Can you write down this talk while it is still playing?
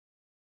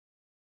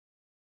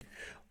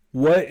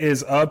What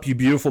is up, you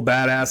beautiful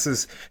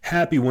badasses?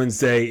 Happy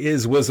Wednesday. It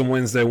is Wisdom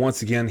Wednesday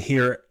once again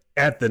here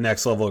at the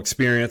Next Level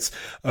Experience.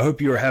 I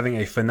hope you are having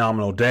a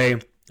phenomenal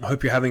day. I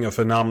hope you're having a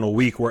phenomenal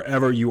week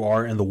wherever you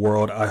are in the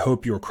world. I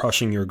hope you're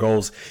crushing your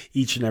goals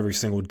each and every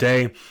single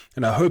day.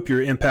 And I hope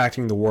you're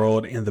impacting the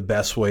world in the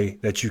best way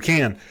that you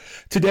can.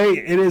 Today,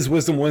 it is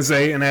Wisdom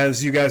Wednesday. And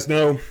as you guys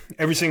know,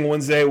 every single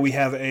Wednesday, we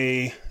have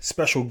a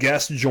special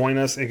guest join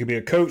us. It could be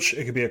a coach,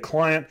 it could be a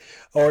client,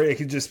 or it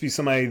could just be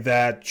somebody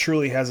that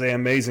truly has an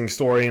amazing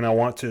story. And I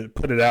want to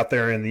put it out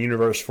there in the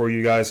universe for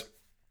you guys.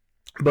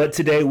 But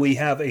today we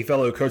have a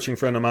fellow coaching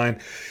friend of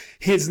mine.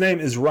 His name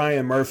is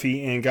Ryan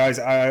Murphy. And guys,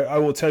 I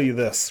will tell you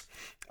this.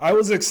 I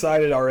was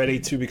excited already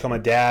to become a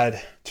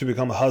dad, to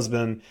become a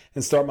husband,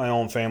 and start my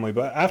own family.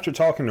 But after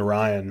talking to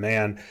Ryan,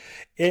 man,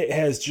 it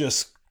has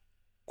just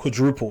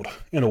quadrupled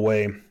in a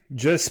way.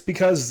 Just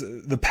because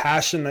the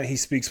passion that he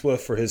speaks with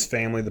for his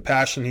family, the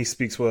passion he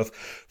speaks with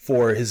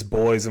for his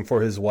boys and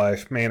for his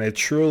wife, man, it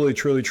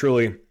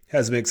truly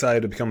has me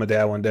excited to become a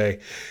dad one day.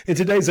 In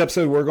today's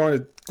episode, we're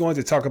going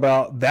to talk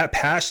about that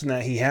passion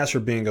that he has for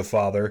being a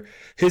father,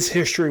 his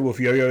history with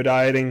yo-yo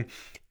dieting,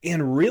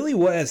 and really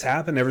what has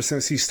happened ever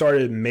since he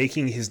started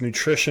making his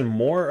nutrition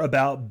more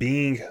about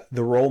being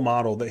the role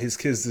model that his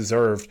kids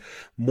deserved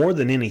more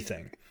than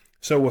anything.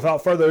 So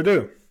without further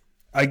ado,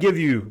 I give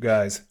you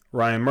guys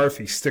Ryan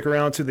Murphy. Stick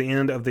around to the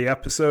end of the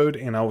episode,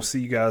 and I will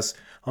see you guys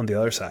on the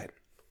other side.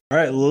 All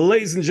right,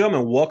 ladies and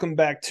gentlemen, welcome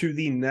back to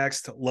the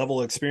Next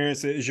Level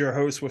Experience. It is your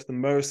host with the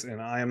most,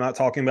 and I am not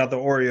talking about the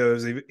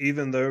Oreos,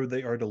 even though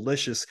they are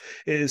delicious.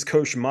 It is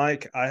Coach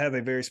Mike. I have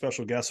a very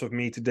special guest with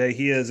me today.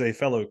 He is a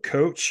fellow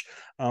coach.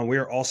 We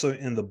are also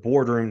in the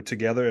boardroom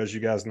together. As you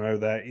guys know,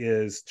 that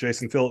is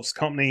Jason Phillips'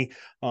 company,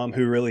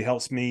 who really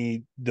helps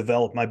me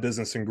develop my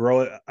business and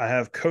grow it. I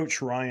have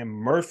Coach Ryan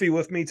Murphy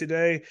with me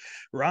today.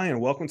 Ryan,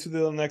 welcome to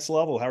the Next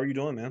Level. How are you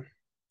doing, man?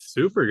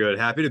 Super good.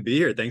 Happy to be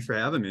here. Thanks for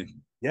having me.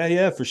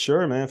 Yeah, for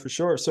sure, man, for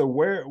sure. So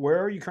where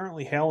are you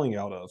currently hailing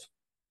out of?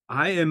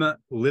 I am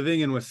living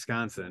in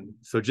Wisconsin,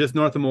 so just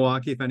north of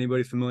Milwaukee. If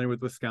anybody's familiar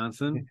with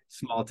Wisconsin,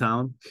 small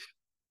town.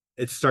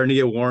 It's starting to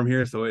get warm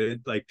here, so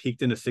it like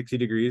peaked into 60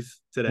 degrees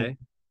today.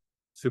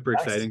 Super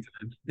Nice.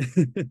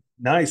 exciting.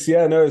 Nice.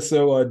 Yeah, no.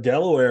 So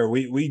Delaware,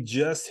 we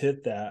just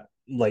hit that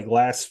like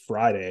last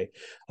Friday.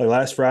 Like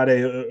last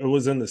Friday, it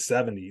was in the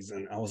 70s,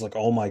 and I was like,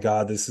 oh my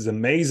God, this is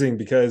amazing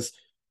because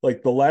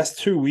like the last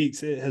 2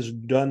 weeks, it has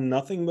done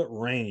nothing but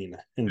rain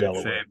in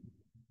Delaware. Same.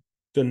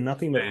 Done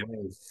nothing but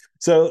rain.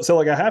 So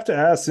like I have to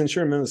ask, since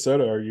you're in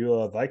Minnesota, are you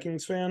a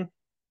Vikings fan?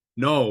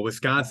 No,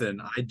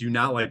 Wisconsin. I do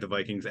not like the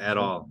Vikings at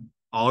all.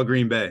 All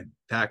Green Bay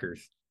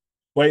Packers.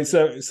 Wait,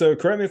 so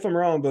correct me if I'm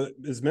wrong, but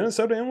is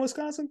Minnesota in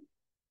Wisconsin?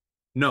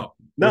 No,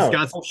 No.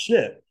 Wisconsin. Oh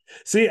shit.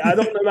 See, I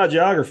don't know about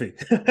geography.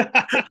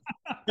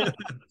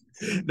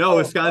 No, Oh,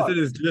 Wisconsin fuck.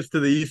 is just to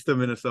the east of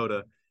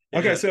Minnesota.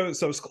 Okay, Yeah,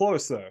 so it's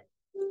close though.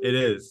 it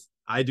is.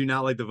 I do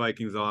not like the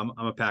Vikings though. I'm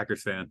a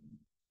Packers fan.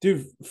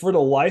 Dude, for the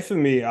life of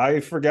me, I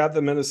forgot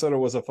that Minnesota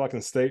was a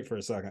fucking state for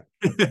a second.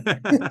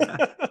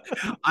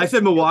 I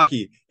said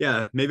Milwaukee.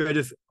 Yeah, maybe I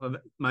just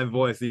my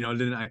voice,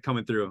 didn't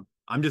coming through.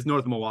 I'm just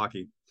north of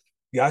Milwaukee.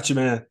 Gotcha,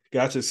 man.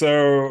 Gotcha.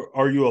 So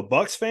are you a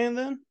Bucks fan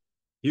then?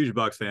 Huge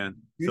Bucks fan.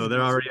 Huge So they're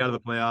Bucks already fan. out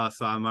of the playoffs.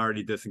 So I'm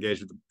already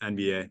disengaged with the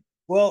NBA.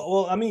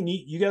 Well, I mean,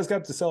 you guys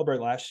got to celebrate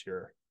last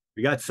year.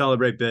 We got to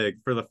celebrate big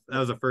that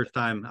was the first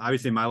time,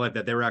 obviously, in my life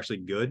that they were actually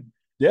good.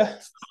 Yeah.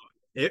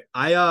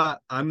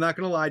 I'm not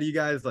gonna lie to you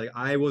guys. Like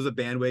I was a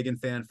bandwagon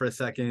fan for a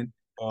second.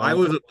 I Um,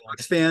 was a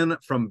Bucks fan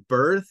from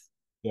birth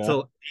yeah.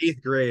 till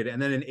eighth grade,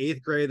 and then in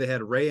eighth grade they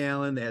had Ray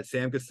Allen, they had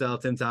Sam Cassell,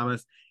 Tim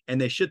Thomas,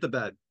 and they shit the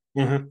bed.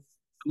 Mhm. I'm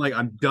like,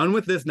 I'm done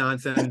with this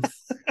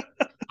nonsense.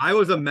 I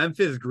was a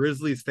Memphis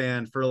Grizzlies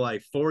fan for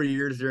like 4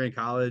 years during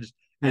college,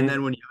 and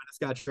then when Giannis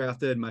got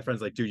drafted, my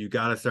friend's like, dude, you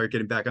gotta start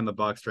getting back on the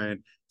Bucks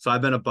train. So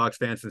I've been a Bucks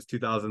fan since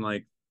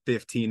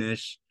 2015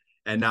 ish,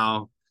 and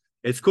now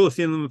it's cool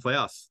seeing them in the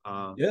playoffs.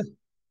 Yeah.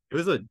 It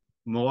was a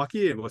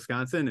Milwaukee and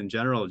Wisconsin in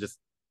general, just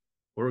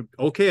we're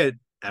okay at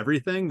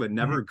everything, but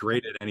never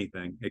great at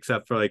anything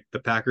except for like the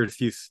Packers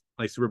few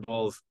like Super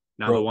Bowls,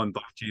 now the one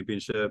Buck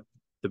championship.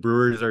 The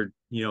Brewers are,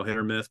 hit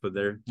or miss, but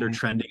they're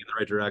trending in the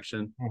right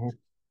direction.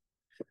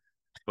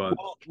 But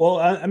Well,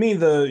 I mean,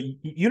 the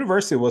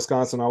University of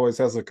Wisconsin always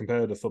has a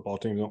competitive football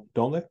team,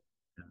 don't they?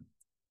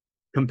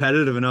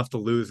 competitive enough to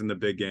lose in the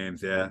big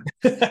games, yeah.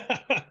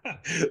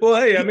 Well,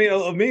 hey, I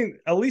mean,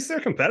 at least they're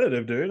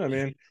competitive, dude. I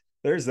mean,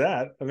 there's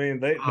that. I mean,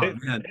 they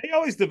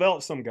always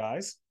develop some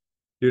guys.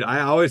 Dude,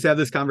 I always have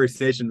this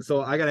conversation.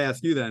 So I got to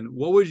ask you then,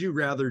 what would you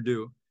rather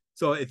do?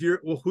 So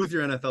who's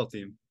your NFL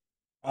team?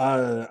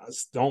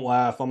 Don't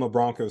laugh. I'm a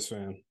Broncos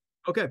fan.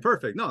 Okay,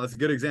 perfect. No, that's a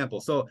good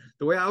example. So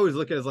the way I always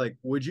look at it is like,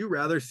 would you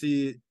rather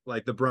see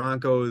like the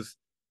Broncos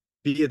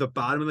be at the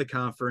bottom of the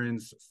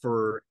conference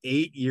for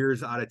 8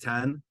 years out of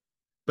 10,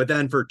 but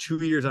then for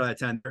 2 years out of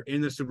 10, they're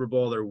in the Super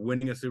Bowl, they're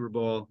winning a Super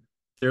Bowl,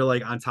 they're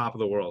like on top of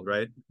the world,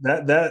 right?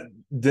 That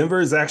Denver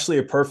is actually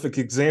a perfect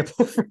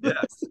example.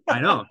 Yes, I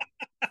know.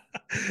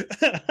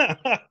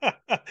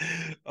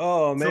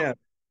 Oh man.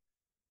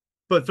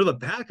 But for the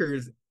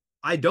Packers,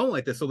 I don't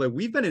like this. So like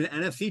we've been in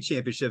NFC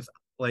championships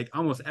like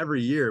almost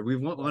every year. We've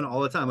won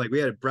all the time. Like we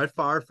had Brett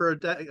Favre for a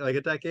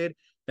decade,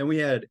 and we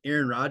had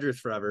Aaron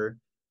Rodgers forever.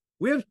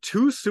 We have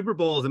 2 Super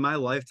Bowls in my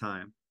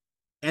lifetime,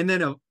 and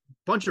then a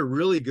bunch of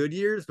really good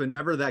years, but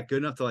never that good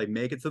enough to like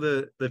make it to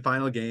the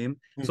final game.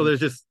 So there's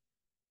just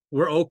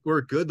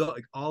we're good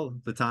like all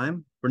the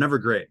time. We're never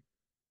great,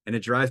 and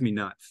it drives me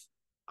nuts.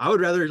 I would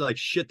rather like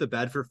shit the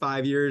bed for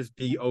 5 years,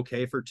 be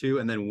okay for 2,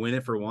 and then win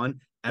it for 1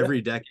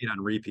 every decade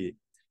on repeat.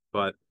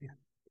 But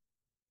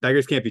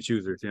beggars can't be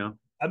choosers, you know.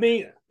 I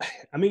mean,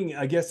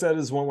 I guess that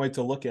is one way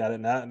to look at it.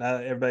 Not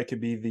everybody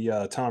could be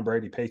the Tom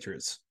Brady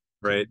Patriots.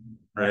 Right.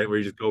 Where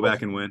you just go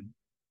back and win.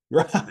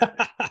 Right.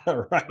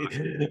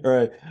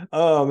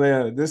 Oh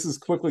man, this has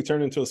quickly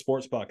turned into a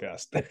sports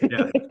podcast.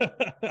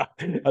 Yeah.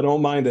 I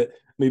don't mind it.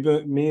 Me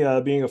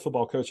being a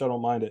football coach, I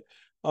don't mind it.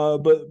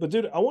 But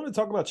dude, I want to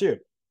talk about you.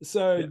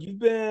 So you've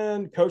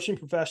been coaching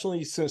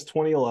professionally since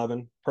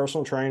 2011,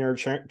 personal trainer,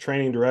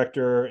 training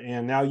director,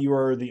 and now you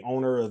are the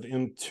owner of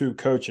M2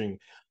 Coaching.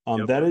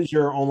 That is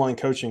your online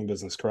coaching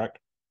business, correct?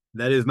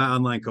 That is my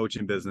online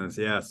coaching business.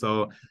 Yeah.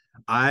 So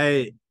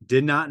I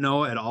did not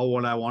know at all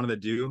what I wanted to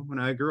do when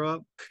I grew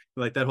up,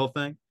 like that whole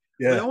thing.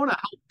 Yeah. Like, I want to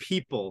help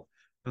people.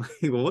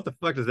 Well, what the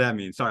fuck does that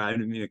mean? Sorry, I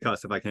didn't mean to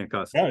cuss if I can't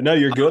cuss. No,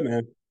 you're good,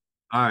 man.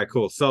 All right,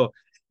 cool. So,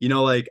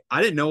 like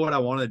I didn't know what I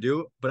wanted to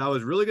do, but I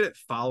was really good at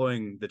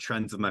following the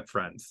trends of my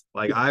friends.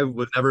 Like I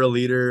was never a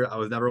leader. I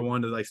was never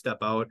one to like step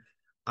out.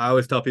 I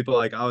always tell people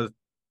like I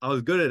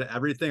was good at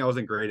everything. I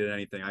wasn't great at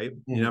anything.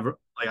 You never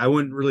like I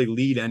wouldn't really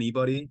lead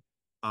anybody.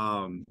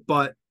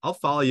 But I'll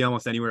follow you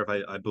almost anywhere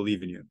if I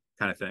believe in you,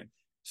 kind of thing.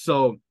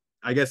 So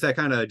I guess that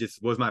kind of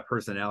just was my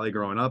personality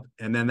growing up.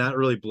 And then that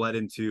really bled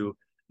into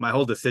my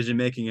whole decision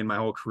making and my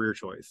whole career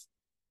choice.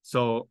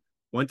 So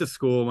went to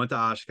school, went to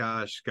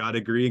Oshkosh, got a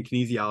degree in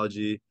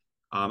kinesiology.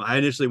 I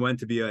initially went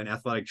to be an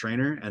athletic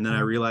trainer, and then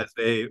I realized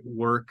they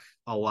work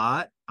a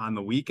lot on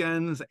the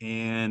weekends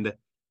and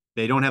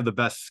they don't have the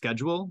best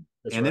schedule.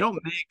 That's and right. They don't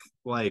make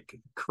like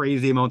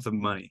crazy amounts of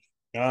money.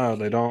 Oh,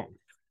 they don't.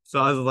 So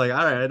I was like,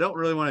 all right, I don't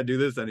really want to do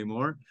this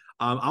anymore.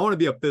 I want to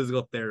be a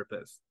physical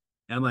therapist.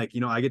 And like,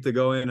 I get to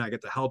go in, I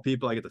get to help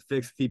people, I get to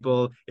fix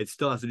people. It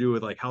still has to do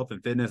with like health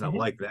and fitness. I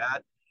like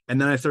that. And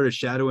then I started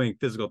shadowing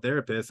physical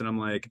therapists, and I'm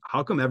like,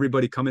 how come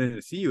everybody coming in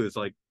to see you is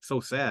like so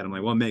sad? I'm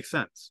like, well, it makes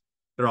sense.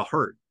 They're all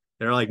hurt.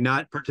 They're like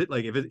not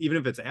like even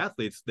if it's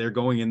athletes, they're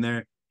going in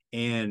there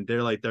and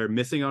they're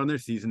missing out on their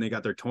season. They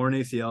got their torn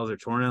ACLs or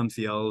torn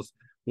MCLs,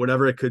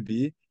 whatever it could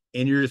be.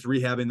 And you're just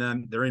rehabbing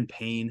them. They're in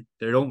pain.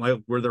 They don't like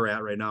where they're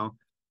at right now.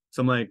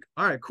 So I'm like,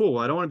 all right, cool.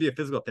 I don't want to be a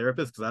physical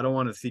therapist because I don't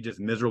want to see just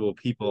miserable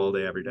people all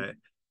day, every day.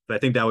 But I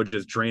think that would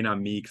just drain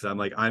on me because I'm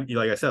like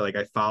I said, like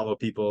I follow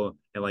people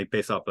and like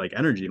based off like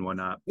energy and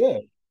whatnot. Yeah.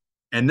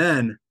 And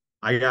then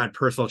I got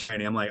personal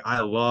training. I'm like,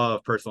 I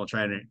love personal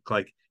training.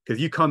 Like,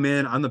 because you come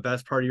in, I'm the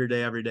best part of your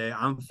day every day.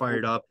 I'm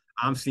fired up.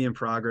 I'm seeing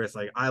progress.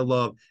 Like I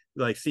love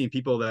like seeing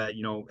people that,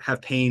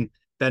 have pain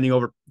bending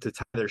over to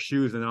tie their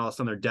shoes, and then all of a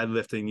sudden they're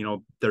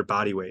deadlifting, their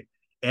body weight.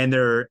 And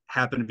there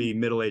happen to be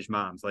middle-aged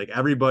moms. Like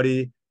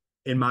everybody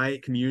in my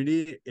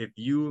community, if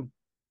you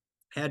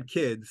had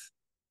kids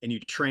and you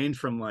trained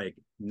from like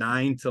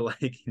 9 to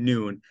like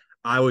noon,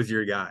 I was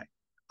your guy.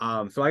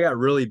 So I got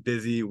really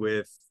busy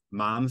with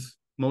moms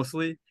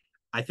mostly.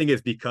 I think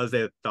it's because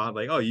they thought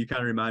like, oh, you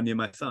kind of remind me of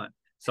my son.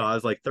 So I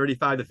was like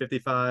 35 to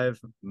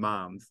 55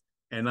 moms.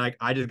 And like,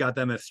 I just got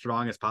them as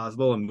strong as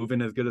possible and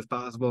moving as good as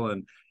possible.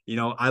 And,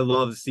 I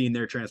love seeing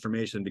their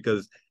transformation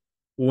because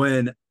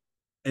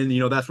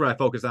that's where I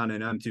focus on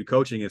in M2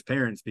 coaching is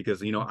parents,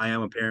 because, I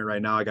am a parent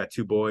right now. I got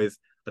 2 boys,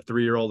 a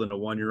 3-year-old and a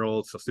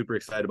 1-year-old. So super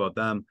excited about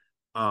them.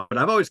 But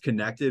I've always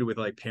connected with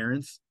like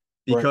parents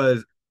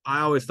because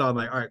I always thought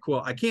like, all right,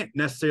 cool. I can't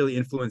necessarily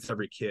influence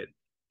every kid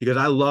because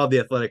I love the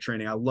athletic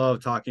training. I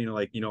love talking to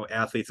like,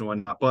 athletes and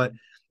whatnot. But,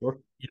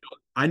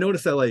 I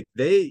noticed that like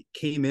they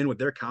came in with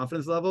their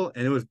confidence level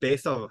and it was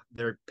based off of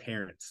their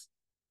parents.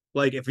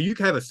 Like if you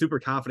have a super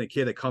confident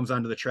kid that comes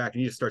onto the track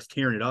and he just starts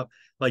tearing it up,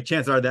 like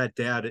chances are that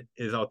dad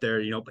is out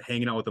there,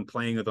 hanging out with them,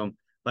 playing with them,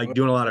 like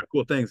doing a lot of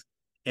cool things.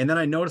 And then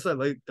I noticed that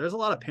like there's a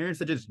lot of parents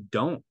that just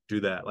don't do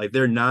that. Like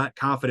they're not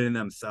confident in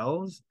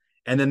themselves.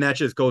 And then that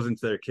just goes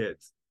into their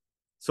kids.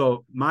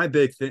 So my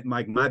big thing,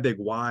 my big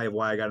why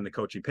I got into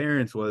coaching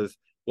parents was,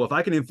 well, if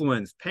I can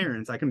influence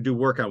parents, I can do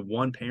work on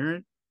one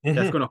parent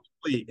that's going to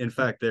hopefully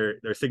infect their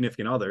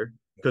significant other,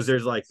 because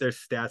there's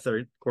stats that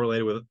are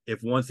correlated with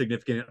if one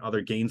significant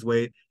other gains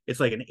weight, it's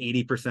like an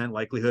 80%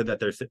 likelihood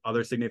that their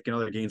other significant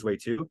other gains weight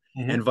too,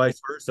 and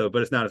vice versa.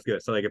 But it's not as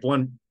good. So like if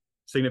one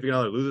significant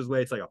other loses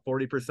weight, it's like a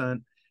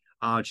 40%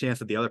 chance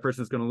that the other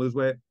person is going to lose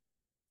weight.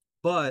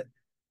 But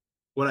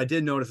what I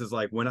did notice is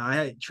like when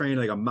I train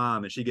like a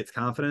mom and she gets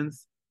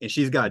confidence and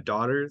she's got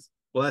daughters,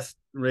 well,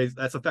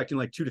 that's affecting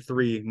like 2 to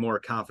 3 more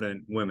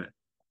confident women.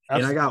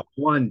 Absolutely. And I got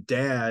one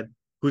dad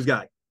who's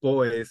got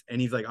boys and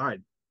he's like, all right,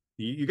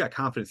 you got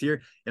confidence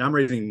here, and I'm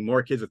raising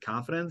more kids with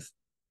confidence.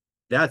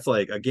 that's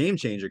like a game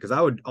changer because I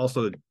would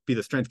also be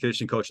the strength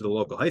conditioning coach of the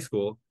local high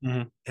school.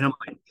 Mm-hmm. And I'm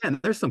like, man,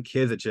 there's some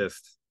kids that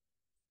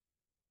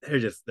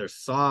they're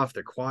soft,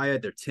 they're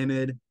quiet, they're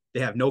timid,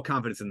 they have no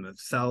confidence in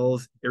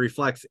themselves. It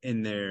reflects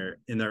in their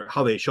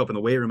how they show up in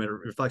the weight room, it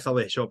reflects how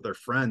they show up with their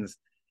friends.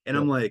 And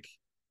Yep. I'm like,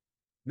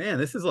 man,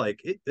 this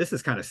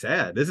is kind of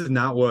sad. This is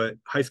not what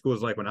high school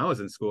was like when I was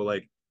in school.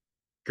 Like,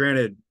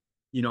 granted,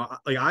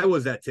 like I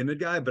was that timid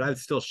guy, but I'd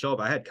still show up.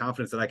 I had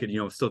confidence that I could,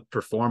 still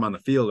perform on the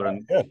field or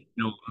Yeah.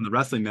 on the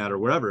wrestling mat or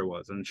whatever it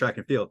was on track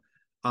and field.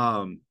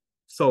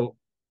 So,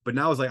 but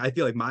now it's like I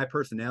feel like my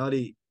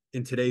personality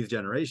in today's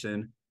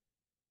generation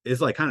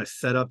is like kind of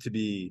set up to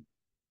be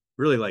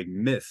really like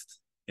missed,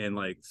 and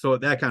like so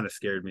that kind of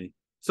scared me.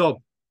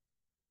 So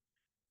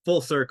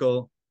full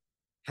circle,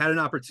 had an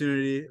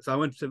opportunity. So I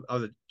was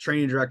a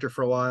training director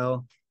for a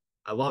while.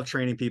 I love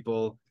training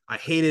people. I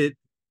hated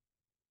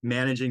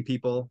managing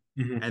people.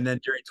 Mm-hmm. And then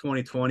during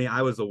 2020,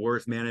 I was the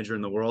worst manager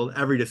in the world.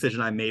 Every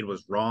decision I made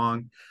was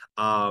wrong.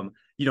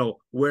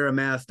 Wear a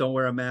mask, don't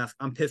wear a mask.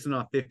 I'm pissing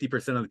off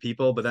 50% of the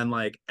people, but then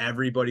like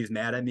everybody's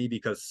mad at me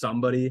because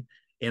somebody,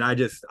 and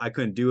I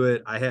couldn't do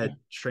it. I had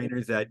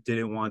trainers that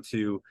didn't want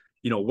to,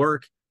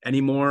 work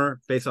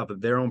anymore based off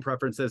of their own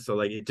preferences. So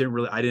like I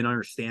didn't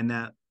understand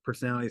that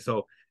personality.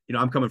 So,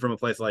 I'm coming from a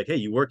place like, hey,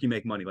 you work, you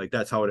make money. Like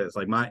that's how it is.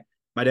 Like my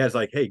dad's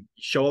like, hey,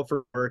 show up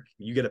for work,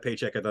 you get a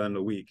paycheck at the end of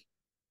the week.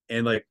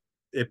 And like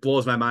it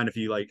blows my mind if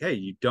you like, hey,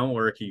 you don't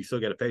work, you still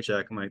get a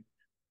paycheck. I'm like,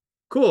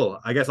 cool.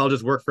 I guess I'll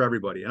just work for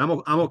everybody, and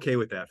I'm okay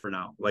with that for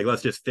now. Like,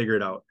 let's just figure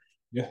it out.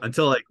 Yeah.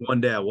 Until like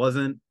one day I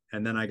wasn't,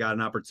 and then I got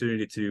an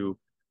opportunity to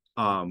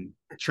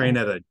train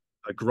at a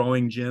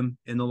growing gym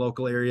in the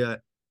local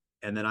area,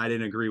 and then I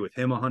didn't agree with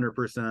him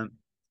 100%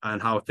 on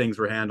how things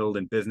were handled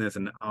in business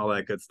and all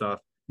that good stuff.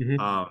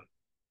 Mm-hmm.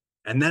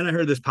 And then I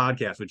heard this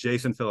podcast with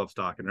Jason Phillips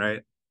talking,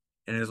 right?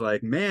 And it's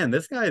like, man,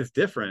 this guy is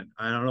different.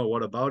 I don't know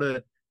what about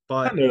it,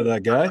 I but know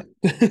that guy.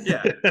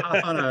 yeah,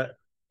 hop on a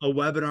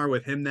webinar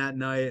with him that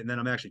night, and then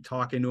I'm actually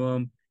talking to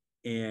him,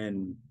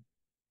 and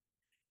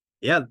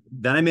yeah,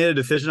 then I made a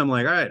decision. I'm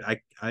like, all right,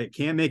 I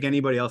can't make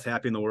anybody else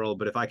happy in the world,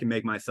 but if I can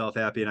make myself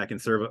happy and I can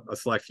serve a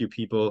select few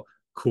people,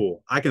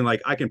 cool. I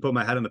can put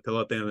my head on the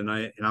pillow at the end of the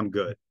night and I'm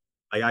good.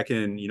 Like I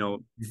can,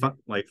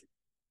 like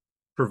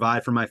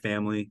provide for my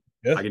family.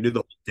 Yeah. I can do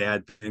the whole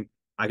dad thing.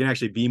 I can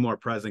actually be more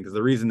present, because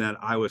the reason that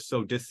I was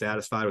so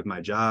dissatisfied with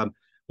my job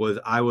was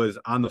I was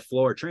on the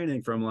floor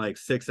training from like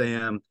 6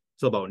 a.m.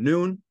 till about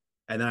noon.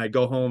 And then I'd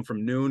go home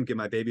from noon, give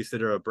my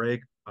babysitter a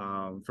break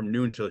from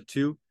noon till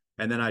 2.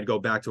 And then I'd go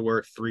back to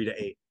work 3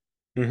 to 8.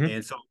 Mm-hmm.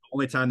 And so the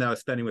only time that I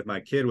was spending with my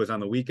kid was on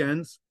the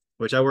weekends,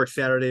 which I work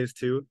Saturdays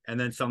too. And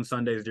then some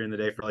Sundays during the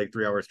day for like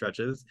 3-hour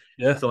stretches.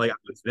 Yeah. So like I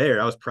was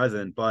there, I was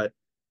present, but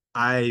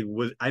I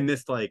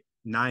missed like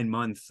 9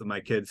 months of my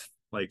kid's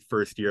like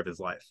first year of his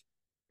life.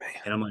 Man.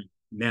 And I'm like,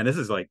 man, this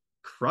is like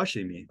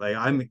crushing me. Like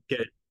I'm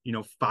getting,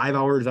 5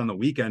 hours on the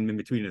weekend in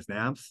between his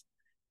naps.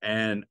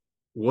 And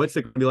what's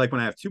it gonna be like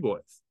when I have 2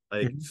 boys?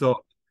 Like, Mm-hmm.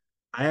 so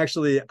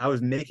I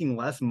was making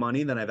less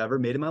money than I've ever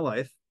made in my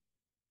life.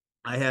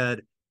 I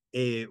had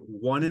a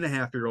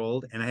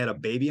 1.5-year-old and I had a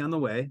baby on the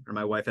way, or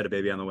my wife had a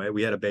baby on the way.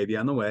 We had a baby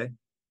on the way.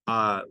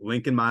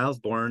 Lincoln Miles,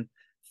 born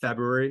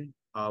February,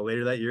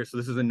 later that year. So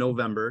this is in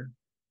November.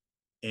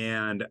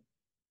 And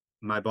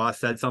my boss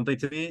said something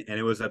to me, and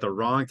it was at the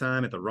wrong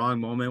time, at the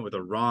wrong moment, with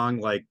the wrong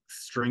like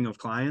string of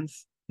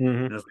clients.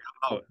 Mm-hmm. And I was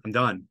like, oh, I'm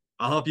done.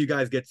 I'll help you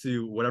guys get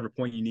to whatever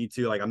point you need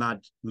to. Like, I'm not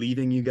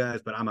leaving you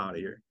guys, but I'm out of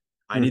here.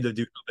 I need to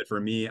do something for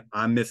me.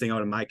 I'm missing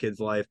out on my kid's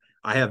life.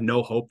 I have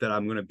no hope that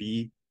I'm going to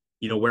be,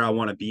 where I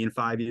want to be in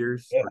 5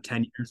 years or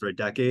 10 years or a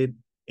decade.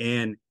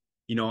 And,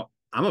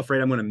 I'm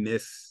afraid I'm going to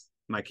miss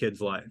my kid's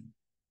life.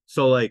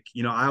 So like,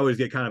 I always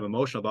get kind of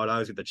emotional about it. I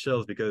always get the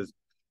chills, because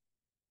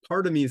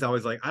part of me is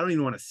always like, I don't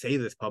even want to say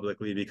this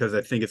publicly because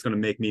I think it's going to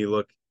make me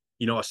look,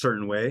 a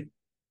certain way.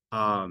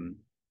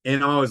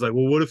 And I'm always like,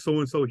 well, what if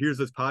so-and-so hears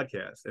this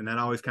podcast? And that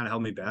always kind of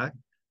held me back.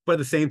 But at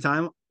the same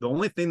time, the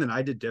only thing that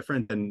I did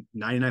different than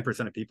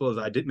 99% of people is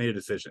I did made a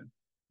decision.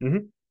 Mm-hmm.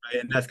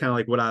 And that's kind of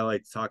like what I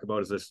like to talk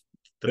about, is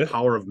the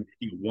power of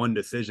making one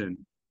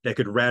decision that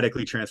could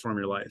radically transform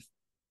your life.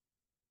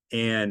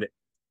 And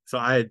so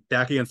I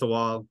back against the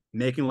wall,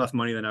 making less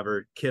money than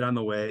ever, kid on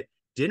the way,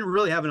 didn't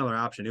really have another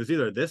option. It was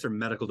either this or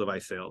medical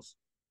device sales.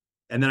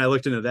 And then I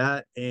looked into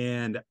that,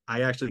 and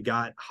I actually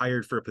got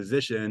hired for a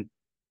position,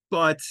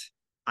 but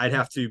I'd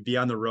have to be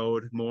on the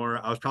road more.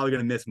 I was probably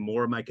going to miss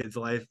more of my kid's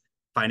life.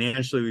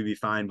 Financially, we'd be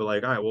fine. But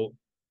like, all right, well,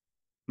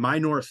 my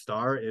North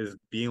Star is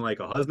being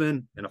like a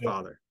husband and a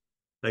father.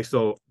 Like,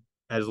 so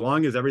as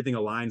long as everything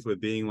aligns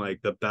with being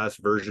like the best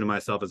version of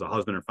myself as a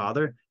husband or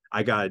father,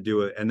 I got to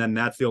do it. And then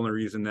that's the only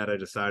reason that I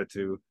decided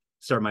to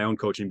start my own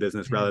coaching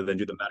business rather than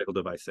do the medical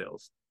device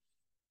sales.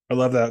 I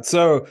love that.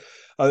 So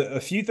a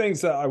few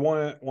things that I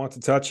want to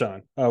touch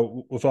on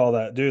with all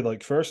that, dude.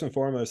 Like, first and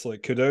foremost,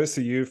 like, kudos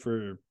to you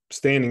for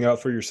standing up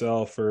for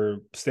yourself, for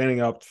standing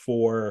up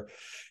for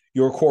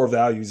your core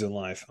values in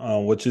life,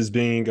 which is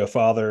being a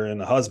father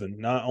and a husband.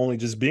 Not only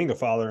just being a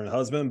father and a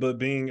husband, but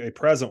being a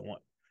present one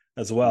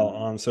as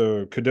well.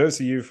 So kudos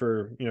to you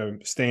for,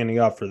 standing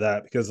up for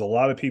that, because a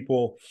lot of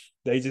people,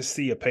 they just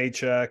see a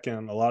paycheck,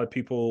 and a lot of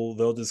people,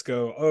 they'll just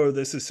go, oh,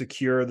 this is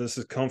secure, this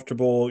is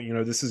comfortable,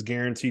 this is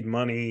guaranteed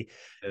money,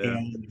 Yeah.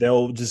 and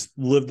they'll just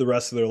live the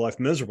rest of their life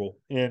miserable.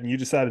 And you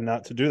decided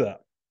not to do that.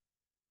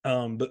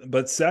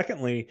 But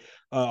secondly,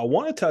 I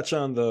want to touch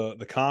on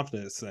the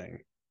confidence thing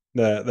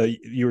that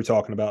you were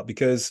talking about,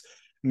 because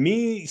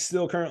me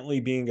still currently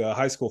being a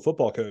high school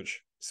football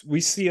coach, we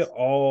see it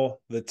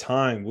all the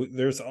time.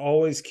 There's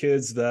always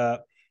kids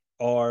that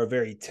are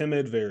very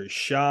timid, very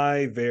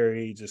shy,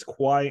 very just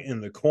quiet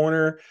in the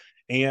corner.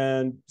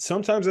 And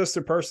sometimes that's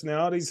their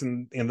personalities,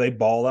 and they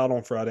ball out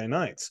on Friday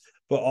nights.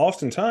 But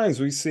oftentimes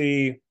we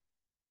see,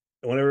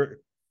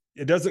 whenever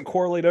it doesn't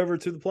correlate over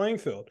to the playing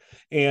field,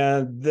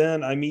 and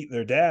then I meet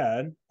their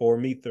dad or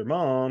meet their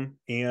mom,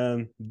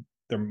 and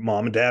their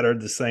mom and dad are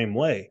the same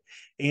way.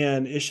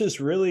 And it's just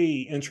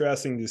really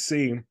interesting to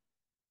see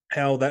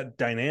how that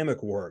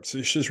dynamic works.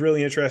 It's just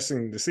really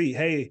interesting to see,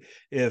 hey,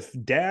 if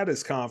dad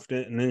is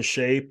confident and in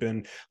shape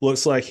and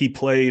looks like he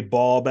played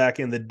ball back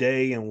in the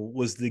day and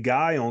was the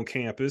guy on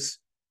campus,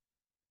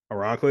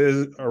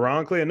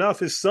 ironically enough,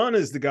 his son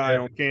is the guy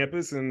on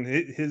campus, and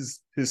his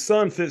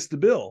son fits the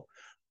bill.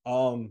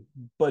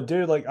 But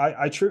dude, like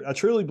I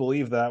truly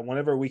believe that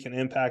whenever we can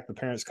impact the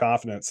parents'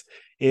 confidence,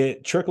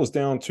 it trickles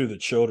down to the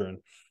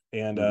children.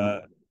 And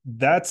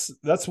that's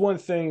one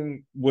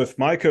thing with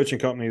my coaching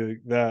company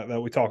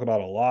that we talk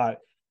about a lot,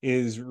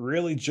 is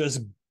really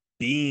just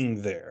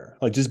being there,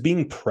 like just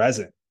being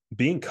present,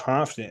 being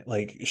confident,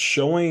 like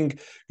showing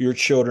your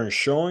children,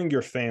 showing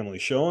your family,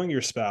 showing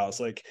your spouse,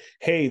 like,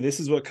 hey, this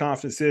is what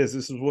confidence is,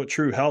 this is what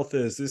true health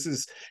is, this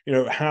is,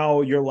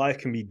 how your life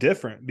can be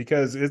different.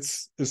 Because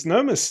it's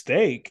no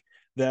mistake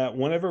that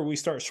whenever we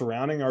start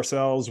surrounding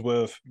ourselves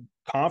with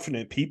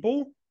confident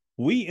people,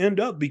 we end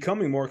up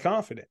becoming more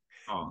confident.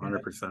 Oh,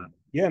 100%.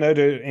 Yeah, no,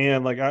 dude.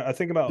 And like I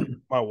think about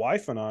my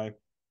wife and I,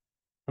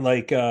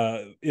 like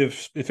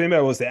if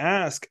anybody was to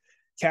ask,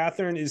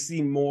 Catherine is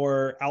the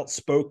more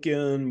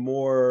outspoken,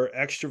 more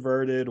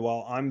extroverted,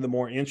 while I'm the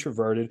more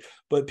introverted.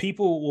 But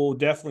people will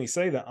definitely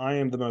say that I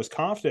am the most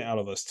confident out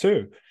of us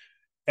too.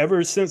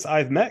 Ever since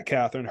I've met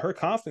Catherine, her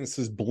confidence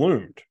has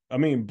bloomed. I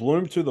mean,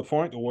 bloomed to the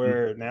point to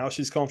where now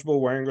she's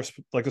comfortable wearing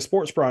like a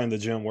sports bra in the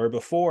gym, where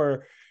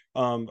before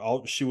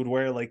she would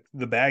wear like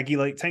the baggy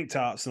like tank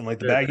tops and like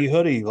the baggy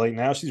hoodie. Like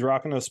now she's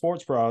rocking a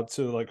sports bra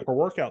to like her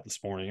workout this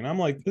morning, and I'm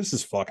like, this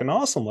is fucking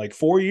awesome. Like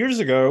 4 years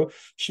ago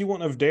she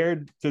wouldn't have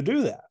dared to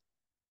do that.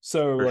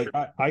 So For like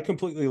sure. I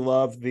completely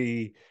love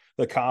the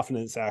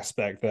confidence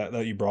aspect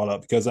that you brought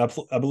up, because I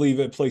believe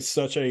it plays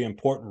such a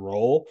important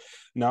role,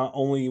 not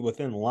only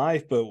within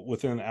life but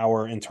within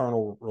our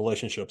internal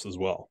relationships as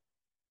well.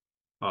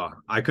 Oh,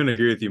 I couldn't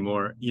agree with you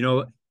more.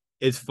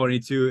 It's funny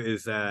too,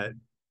 is that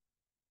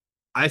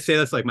I say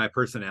that's like my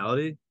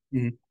personality,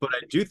 Mm-hmm. but I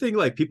do think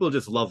like people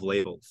just love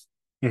labels.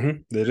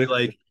 Mm-hmm. They do.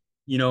 Like,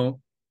 you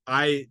know,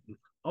 I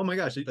oh my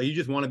gosh, like you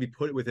just want to be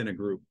put within a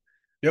group.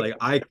 Yep.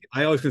 Like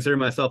I always consider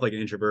myself like an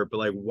introvert, but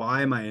like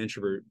why am I an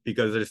introvert?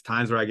 Because there's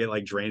times where I get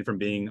like drained from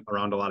being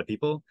around a lot of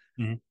people.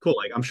 Mm-hmm. Cool.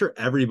 Like I'm sure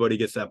everybody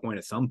gets to that point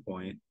at some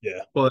point.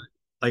 Yeah. But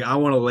like I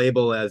want to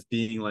label as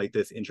being like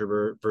this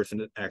introvert versus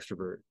an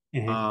extrovert.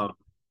 Mm-hmm.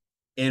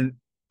 And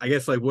I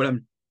guess like what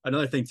I'm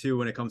another thing too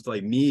when it comes to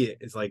like me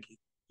is like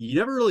you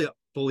never really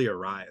fully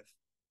arrive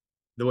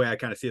the way I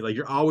kind of see it. Like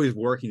you're always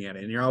working at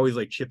it and you're always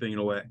like chipping it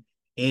away.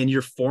 And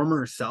your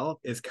former self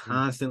is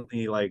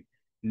constantly like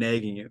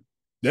nagging you.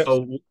 Yep.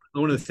 So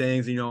one of the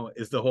sayings,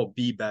 is the whole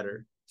be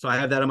better. So I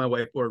have that on my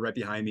whiteboard right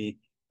behind me.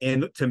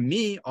 And to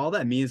me, all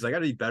that means I got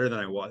to be better than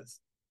I was.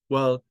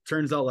 Well,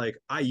 turns out like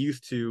I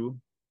used to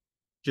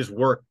just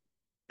work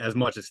as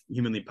much as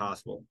humanly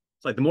possible.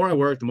 It's like the more I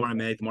work, the more I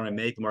make, the more I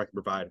make, the more I can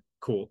provide.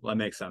 Cool. That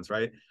makes sense,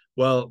 right?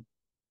 Well,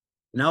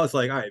 now it's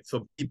like, all right,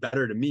 so be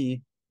better to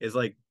me is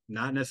like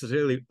not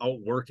necessarily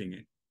outworking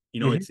it.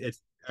 Mm-hmm.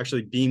 It's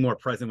actually being more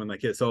present with my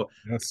kids. So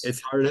Yes.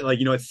 it's hard, like,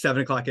 it's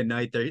 7 o'clock at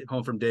night, they're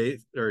home from day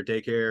or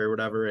daycare or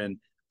whatever, and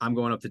I'm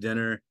going up to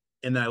dinner.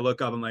 And then I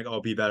look up, I'm like,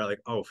 oh, be better. Like,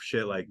 oh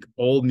shit, like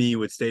old me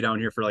would stay down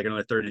here for like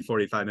another 30,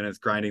 45 minutes,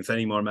 grinding,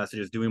 sending more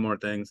messages, doing more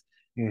things.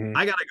 Mm-hmm.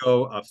 I gotta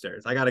go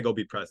upstairs. I gotta go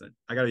be present.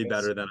 I gotta be Yes.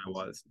 better than I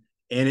was.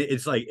 And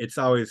it's like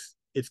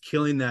it's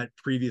killing that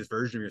previous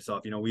version of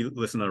yourself. We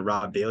listen to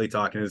Rob Bailey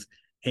talking. His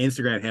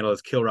Instagram handle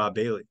is Kill Rob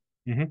Bailey.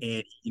 Mm-hmm.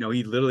 And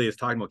he literally is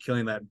talking about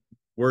killing that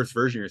worst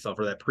version of yourself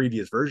or that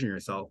previous version of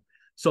yourself.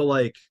 So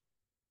like,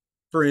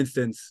 for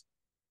instance,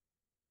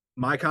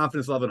 my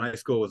confidence level in high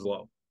school was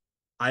low.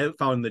 I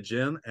found the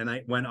gym and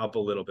I went up a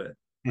little bit.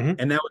 Mm-hmm.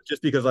 And that was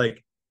just because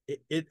like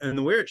it and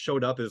the way it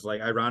showed up is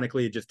like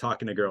ironically just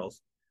talking to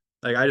girls.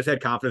 Like I just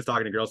had confidence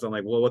talking to girls. So I'm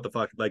like, well, what the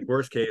fuck? Like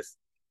worst case,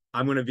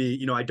 I'm gonna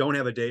be, I don't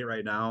have a date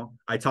right now.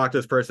 I talked to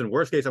this person.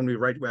 Worst case, I'm gonna be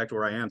right back to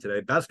where I am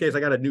today. Best case,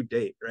 I got a new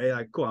date, right?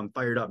 Like, cool, I'm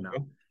fired up now.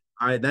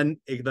 All right, then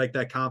like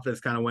that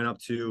confidence kind of went up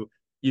to,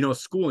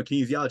 school and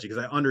kinesiology because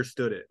I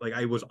understood it. Like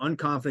I was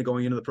unconfident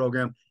going into the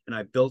program, and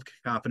I built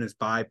confidence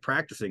by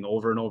practicing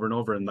over and over and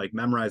over and like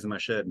memorizing my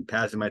shit and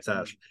passing my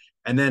test.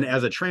 And then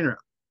as a trainer,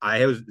 I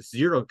have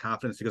zero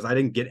confidence because I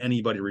didn't get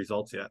anybody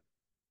results yet.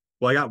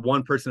 Well, I got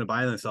one person to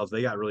buy themselves.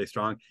 They got really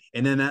strong.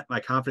 And then that my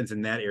confidence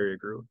in that area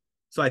grew.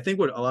 So I think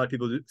what a lot of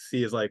people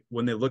see is like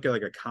when they look at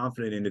like a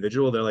confident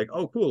individual, they're like,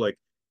 oh, cool. Like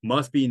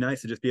must be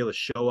nice to just be able to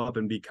show up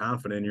and be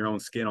confident in your own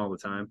skin all the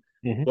time.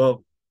 Mm-hmm.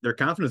 Well, their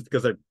confidence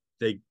because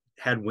they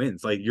had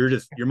wins. Like you're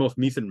just your most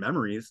recent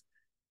memories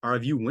are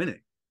of you winning.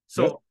 Yep.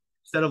 So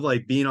instead of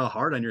like being all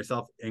hard on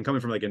yourself and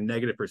coming from like a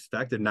negative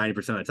perspective 90%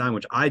 of the time,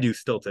 which I do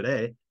still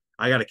today,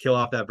 I got to kill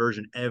off that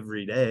version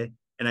every day.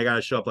 And I got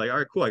to show up like, all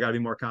right, cool. I got to be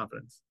more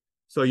confident.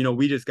 So,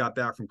 we just got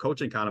back from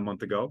Coaching Con a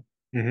month ago.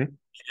 Mm-hmm.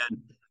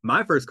 And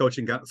my first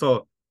Coaching Con,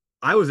 so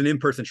I was an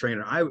in-person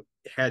trainer. I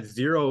had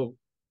zero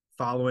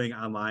following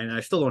online, and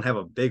I still don't have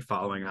a big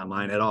following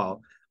online at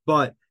all.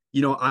 But,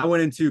 I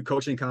went into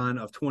Coaching Con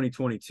of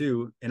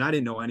 2022 and I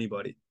didn't know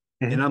anybody.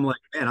 Mm-hmm. And I'm like,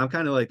 man, I'm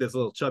kind of like this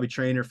little chubby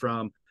trainer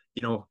from,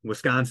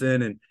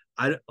 Wisconsin. And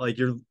I like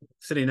you're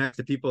sitting next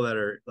to people that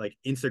are like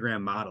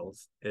Instagram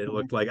models. It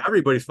looked like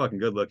everybody's fucking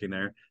good looking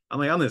there. I'm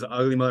like, I'm this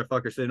ugly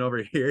motherfucker sitting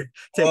over here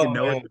taking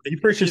notes. You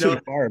preach your to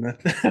the fire,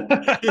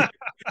 man.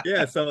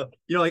 Yeah. So,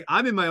 like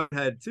I'm in my own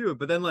head too.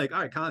 But then like, all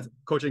right,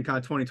 Coaching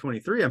Con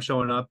 2023, I'm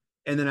showing up.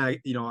 And then I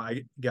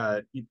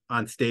got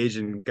on stage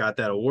and got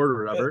that award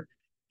or whatever.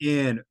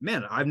 Yeah. And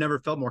man, I've never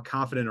felt more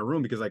confident in a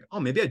room because like,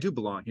 oh, maybe I do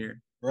belong here.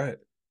 Right.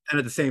 And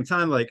at the same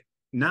time, like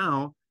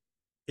now,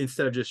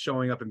 instead of just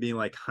showing up and being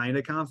like kind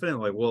of confident,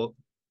 like, well,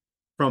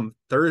 from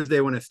Thursday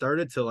when it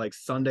started to like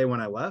Sunday when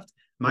I left,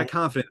 my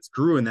confidence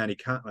grew in that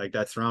like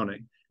that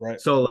surrounding. Right.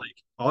 So like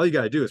all you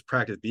got to do is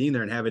practice being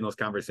there and having those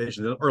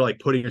conversations or like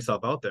putting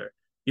yourself out there,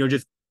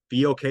 just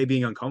be okay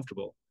being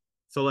uncomfortable.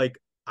 So like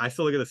I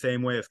still look at the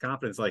same way as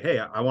confidence. Like, hey,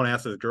 I want to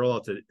ask this girl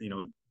out to,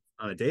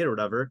 on a date or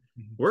whatever.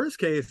 Mm-hmm. Worst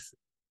case,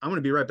 I'm going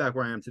to be right back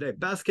where I am today.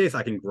 Best case,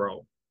 I can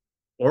grow.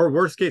 Or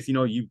worst case,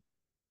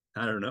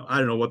 I don't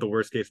know what the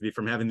worst case would be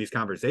from having these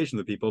conversations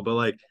with people, but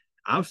like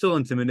I'm still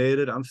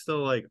intimidated. I'm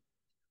still like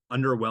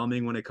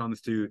underwhelming when it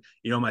comes to,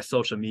 my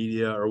social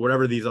media or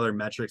whatever these other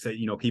metrics that,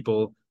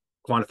 people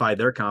quantify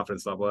their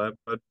confidence level at.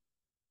 But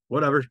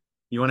whatever.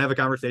 You want to have a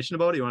conversation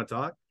about it? You want to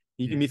talk?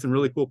 You can meet some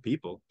really cool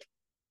people.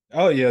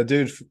 Oh yeah,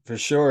 dude, for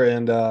sure.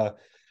 And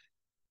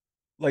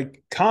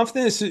like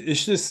confidence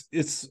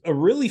it's a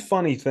really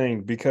funny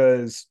thing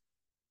because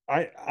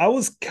I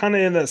was kind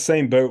of in that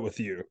same boat with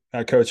you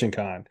at Coaching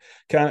Con.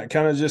 Kind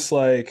of just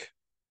like,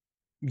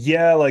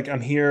 yeah, like I'm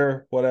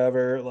here,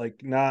 whatever. Like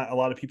not a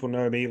lot of people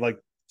know me. Like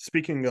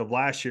speaking of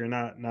last year,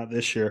 not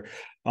this year.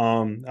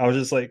 I was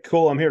just like,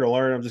 cool, I'm here to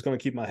learn. I'm just going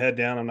to keep my head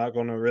down. I'm not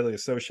going to really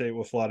associate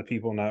with a lot of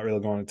people, not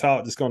really going to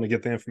talk, just going to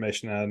get the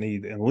information that I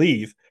need and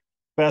leave.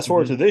 Fast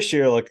forward to this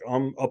year, like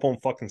I'm up on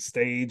fucking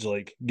stage,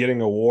 like getting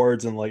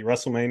awards and like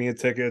WrestleMania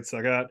tickets.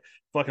 I got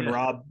fucking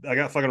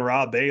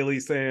Rob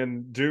Bailey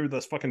saying, dude,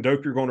 that's fucking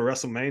dope. You're going to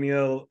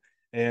WrestleMania.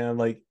 And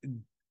like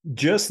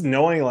just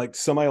knowing like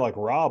somebody like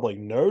Rob like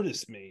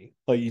noticed me.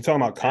 Like you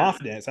talking about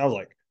confidence. I was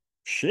like,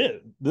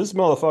 shit, this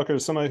motherfucker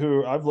is somebody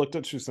who I've looked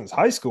up to since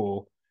high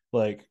school.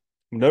 Like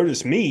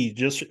noticed me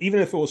just even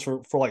if it was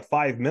for like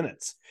 5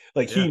 minutes.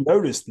 Like he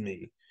noticed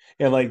me.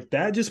 And like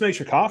that just makes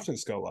your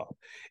confidence go up.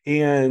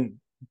 And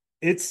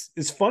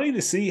it's funny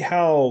to see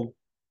how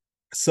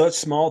such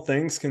small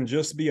things can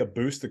just be a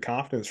boost of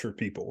confidence for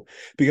people,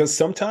 because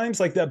sometimes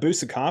like that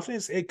boost of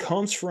confidence, it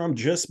comes from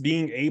just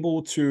being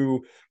able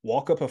to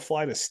walk up a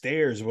flight of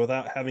stairs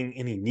without having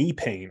any knee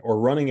pain or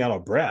running out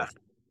of breath.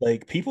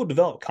 Like people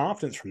develop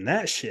confidence from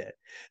that shit.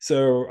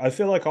 So I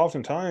feel like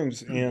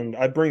oftentimes, and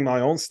I bring my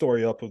own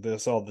story up with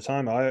this all the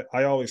time.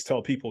 I always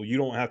tell people you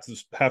don't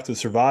have to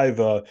survive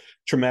a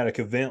traumatic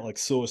event like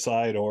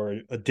suicide or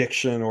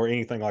addiction or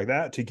anything like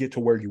that to get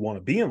to where you want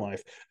to be in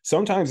life.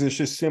 Sometimes it's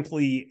just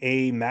simply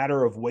a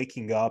matter of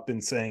waking up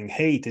and saying,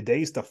 hey,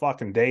 today's the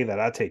fucking day that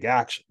I take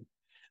action.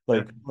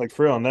 Like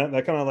for real, and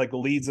that kind of like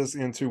leads us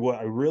into what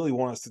I really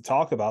want us to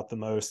talk about the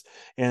most,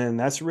 and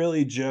that's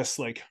really just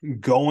like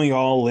going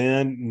all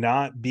in,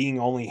 not being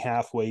only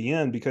halfway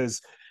in.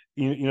 Because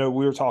we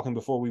were talking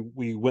before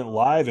we went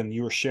live, and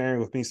you were sharing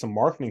with me some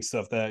marketing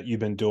stuff that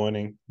you've been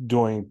doing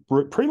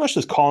pretty much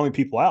just calling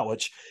people out.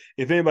 Which,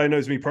 if anybody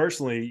knows me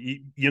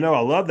personally, I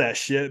love that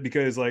shit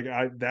because like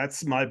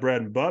that's my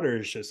bread and butter.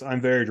 It's just I'm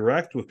very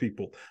direct with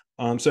people.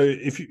 So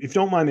if you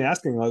don't mind me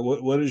asking, like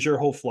what is your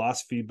whole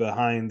philosophy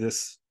behind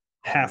this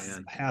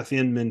half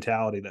in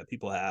mentality that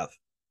people have?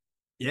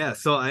 Yeah.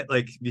 So I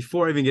like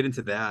before I even get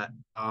into that,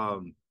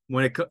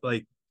 when it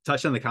like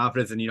touched on the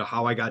confidence and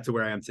how I got to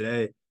where I am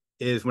today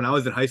is when I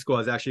was in high school. I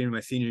was actually in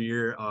my senior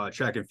year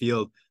track and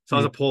field. So I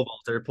was a pole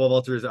vaulter. Pole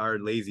vaulters are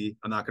lazy.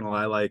 I'm not gonna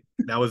lie. Like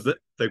that was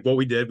like what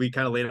we did. We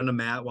kind of laid on the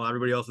mat while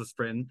everybody else was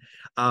sprinting.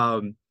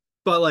 But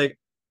like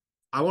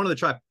I wanted to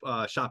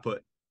try shot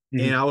put,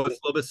 and I was a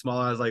little bit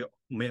smaller. I was like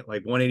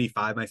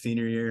 185 my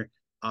senior year.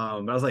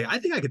 But I was like, I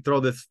think I could throw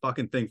this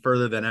fucking thing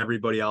further than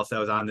everybody else that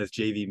was on this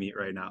JV meet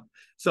right now.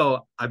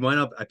 So I went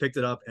up, I picked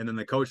it up, and then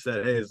the coach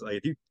said, hey, it's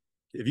like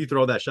if you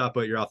throw that shot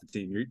put, you're off the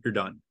team. You're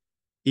done.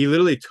 He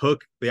literally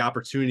took the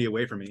opportunity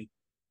away from me.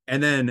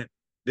 And then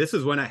this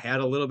is when I had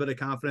a little bit of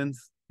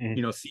confidence.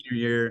 you know, senior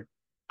year,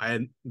 I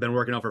had been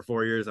working out for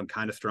 4 years. I'm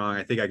kind of strong.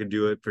 I think I can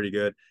do it pretty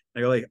good. And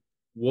I go like,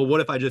 well,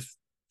 what if I just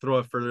throw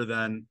it further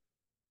than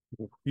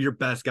your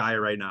best guy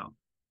right now?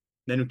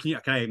 Then can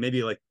I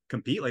maybe like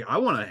compete? Like I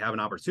want to have an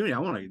opportunity. I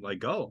want to like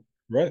go.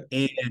 Right.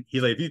 And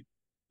he's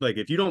like,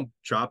 if you don't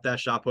drop that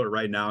shot put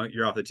right now,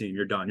 you're off the team.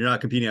 You're done. You're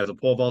not competing as a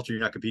pole vaulter.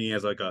 You're not competing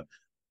as like a,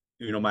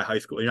 you know, my high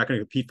school. You're not going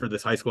to compete for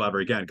this high school ever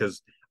again.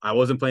 Cause I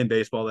wasn't playing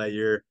baseball that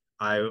year.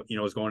 I, you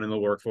know, was going in the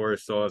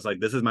workforce. So I was like,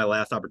 this is my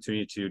last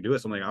opportunity to do it.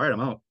 So I'm like, all right, I'm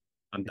out.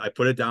 I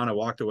put it down. I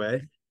walked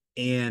away.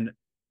 And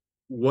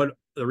what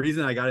the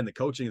reason I got into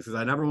coaching is because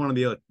I never want to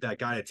be that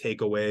guy to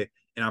take away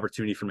an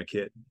opportunity from a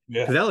kid.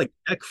 Yeah. Because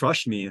that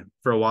crushed me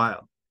for a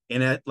while.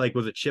 And that like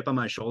was a chip on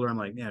my shoulder. I'm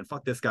like, man,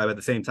 fuck this guy. But at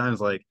the same time,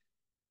 it's like,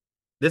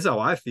 this is how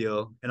I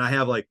feel. And I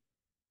have like,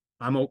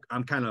 I'm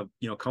kind of,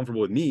 you know,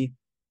 comfortable with me.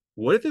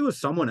 What if it was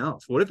someone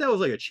else? What if that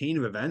was like a chain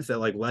of events that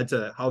like led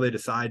to how they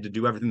decide to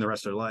do everything the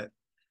rest of their life?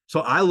 So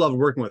I love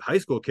working with high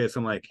school kids.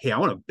 I'm like, hey, I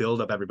want to build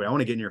up everybody. I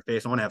want to get in your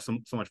face. I want to have so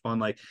much fun,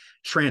 like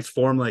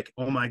transform, like,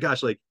 oh my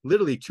gosh, like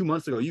literally 2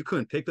 months ago, you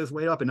couldn't pick this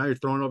weight up and now you're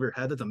throwing it over your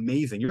head. That's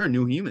amazing. You're a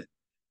new human.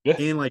 Yeah.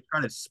 And like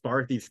trying to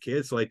spark these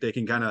kids so like they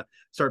can kind of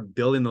start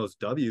building those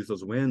W's,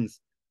 those wins.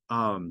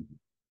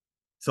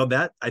 So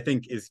that I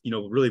think is, you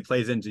know, really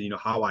plays into, you know,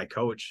 how I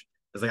coach.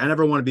 It's like I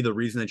never want to be the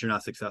reason that you're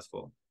not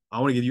successful. I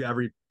want to give you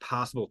every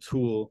possible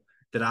tool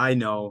that I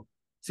know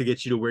to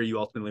get you to where you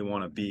ultimately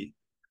want to be.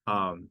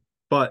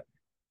 But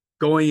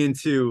going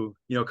into,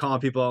 you know,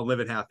 calling people out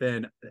living half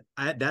in,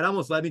 that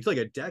almost led me to like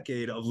a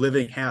decade of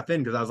living half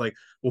in because I was like,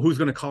 well, who's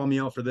going to call me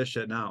out for this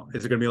shit now?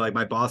 Is it going to be like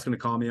my boss going to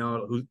call me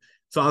out?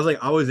 So I was like,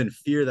 I was in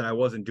fear that I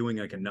wasn't doing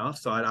like enough.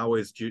 So I'd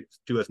always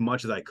do as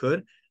much as I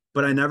could,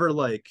 but I never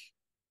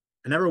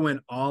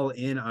went all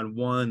in on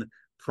one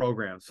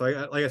program. So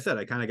like I said,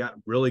 I kind of got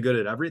really good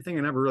at everything.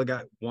 I never really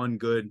got one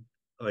good,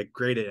 like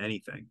great at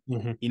anything,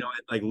 you know,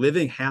 like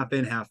living half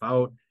in, half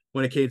out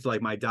when it came to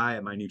like my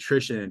diet, my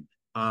nutrition.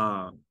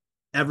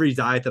 Every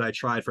diet that I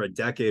tried for a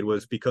decade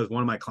was because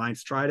one of my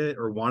clients tried it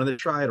or wanted to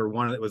try it or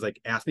one that was like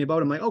asked me about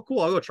it. I'm like, oh,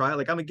 cool. I'll go try it.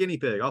 Like I'm a guinea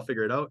pig. I'll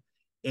figure it out.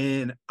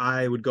 And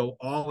I would go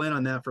all in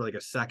on that for like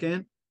a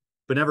second,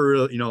 but never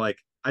really, you know, like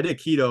I did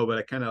keto, but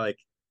I kind of like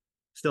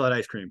still had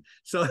ice cream.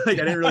 So like I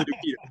didn't really do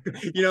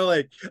keto, you know,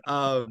 like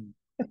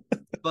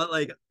but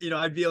like, you know,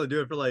 I'd be able to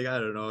do it for like, I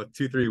don't know,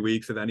 2-3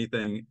 weeks of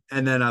anything.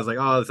 And then I was like,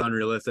 oh, it's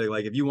unrealistic.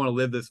 Like if you want to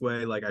live this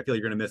way, like I feel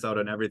you're gonna miss out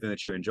on everything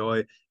that you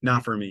enjoy.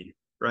 Not for me.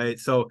 Right.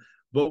 So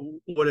but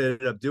what it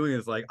ended up doing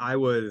is like I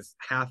was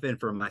half in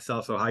for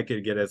myself so I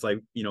could get as like,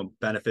 you know,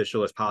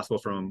 beneficial as possible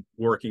from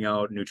working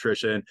out,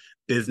 nutrition,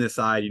 business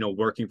side, you know,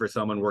 working for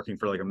someone, working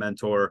for like a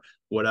mentor,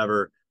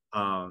 whatever.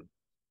 But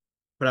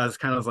I was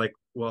kind of like,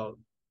 well,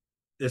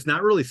 it's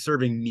not really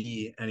serving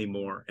me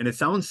anymore. And it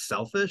sounds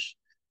selfish,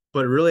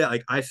 but really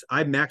like I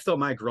maxed out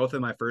my growth in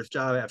my first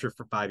job after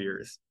for 5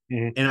 years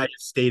and I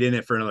just stayed in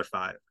it for another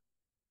 5.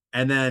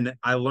 And then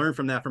I learned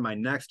from that for my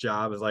next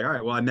job. I was like, all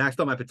right, well, I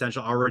maxed out my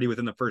potential already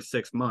within the first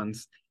 6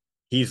 months.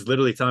 He's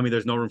literally telling me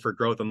there's no room for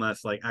growth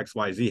unless like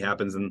XYZ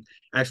happens. And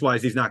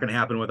XYZ is not going to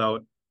happen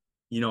without,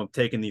 you know,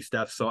 taking these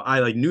steps. So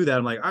I like knew that.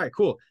 I'm like, all right,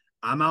 cool.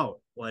 I'm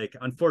out. Like,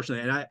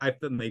 unfortunately. And I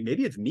feel like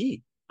maybe it's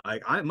me.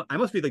 Like I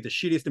must be like the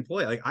shittiest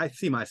employee. Like I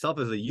see myself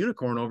as a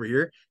unicorn over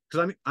here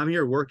because I'm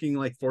here working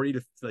like 40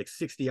 to like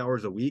 60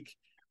 hours a week.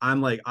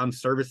 I'm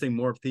servicing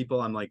more people.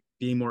 I'm like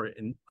being more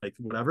in like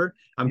whatever.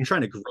 I'm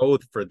trying to grow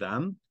for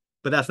them,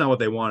 but that's not what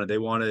they wanted. They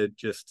wanted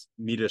just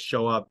me to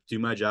show up, do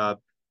my job,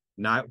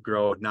 not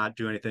grow, not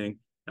do anything.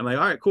 I'm like,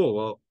 all right, cool.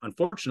 Well,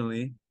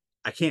 unfortunately,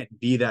 I can't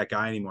be that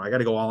guy anymore. I got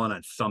to go all in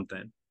on something.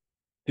 And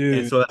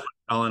Dude, so that's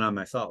all in on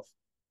myself.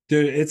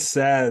 dude, it's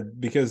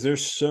sad because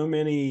there's so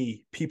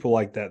many people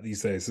like that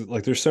these days.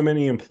 Like there's so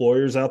many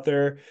employers out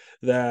there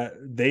that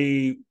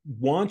they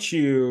want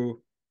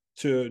you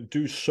to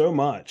do so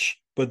much,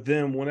 but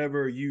then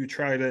whenever you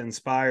try to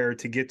inspire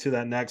to get to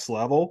that next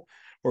level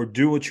or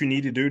do what you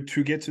need to do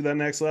to get to that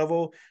next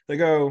level, they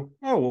go,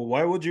 "Oh, well,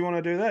 why would you want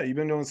to do that? You've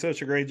been doing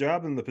such a great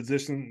job in the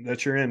position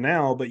that you're in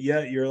now, but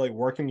yet you're like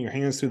working your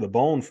hands to the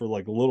bone for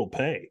like little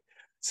pay."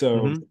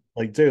 So,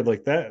 like, dude,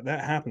 like that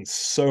happens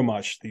so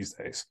much these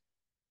days.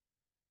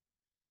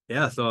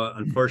 Yeah. So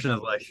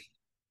unfortunately, like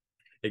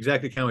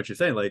exactly kind of what you're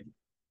saying. Like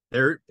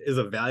there is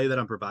a value that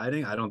I'm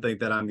providing. I don't think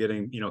that I'm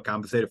getting, you know,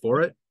 compensated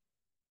for it.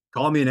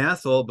 Call me an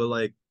asshole, but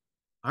like,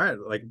 all right,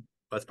 like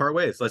let's part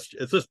ways. Let's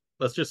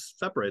just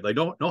separate. Like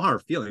don't no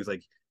hard feelings.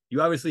 Like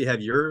you obviously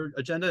have your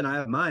agenda and I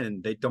have mine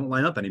and they don't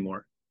line up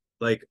anymore.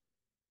 Like,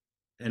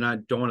 and I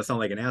don't want to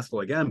sound like an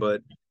asshole again,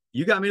 but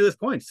you got me to this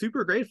point.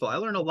 Super grateful. I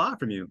learned a lot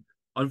from you.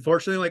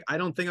 Unfortunately, like I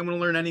don't think I'm gonna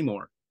learn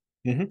anymore.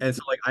 And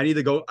so like I need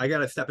to go, I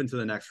gotta step into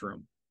the next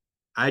room.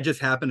 I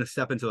just happened to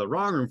step into the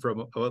wrong room for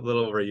a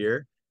little over a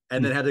year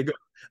and then had to go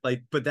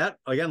like, but that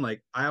again,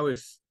 like I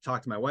always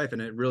talk to my wife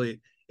and it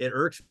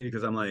irks me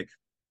because I'm like,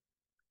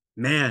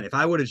 man, if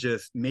I would have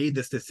just made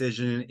this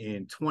decision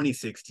in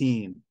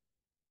 2016,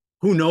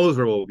 who knows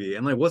where we'll be?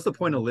 And like, what's the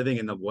point of living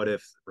in the what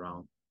ifs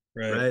realm?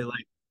 Right. Right.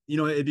 Like, you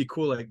know, it'd be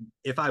cool. Like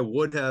if I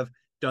would have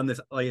done this,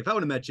 like if I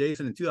would have met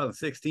Jason in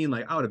 2016,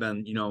 like I would have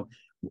been,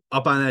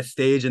 up on that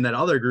stage in that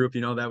other group,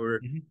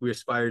 that we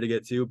aspired to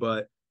get to,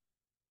 but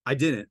I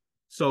didn't.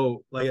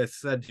 So like I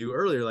said to you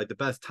earlier, like the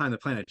best time to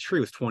plant a tree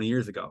was 20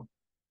 years ago.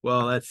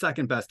 Well, that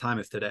second best time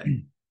is today.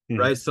 Mm-hmm.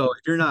 Right. So if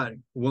you're not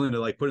willing to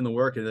like put in the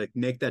work and like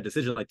make that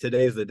decision, like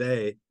today's the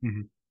day,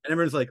 Mm-hmm. and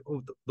everyone's like,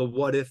 oh, the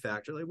what if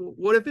factor, like, well,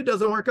 what if it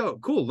doesn't work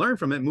out? Cool, learn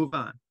from it, move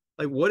on.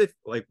 Like what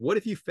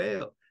if you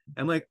fail?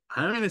 I'm like,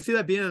 I don't even see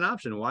that being an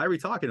option. Why are we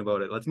talking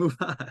about it? Let's move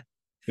on.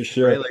 For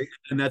sure. Right. Like,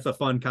 and that's a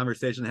fun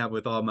conversation to have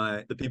with all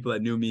the people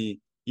that knew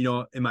me,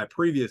 in my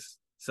previous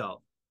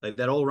self. Like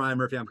that old Ryan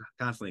Murphy I'm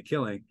constantly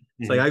killing.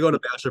 It's like I go to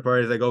bachelor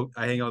parties,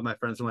 I hang out with my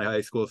friends from like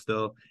high school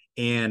still,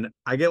 and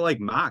I get like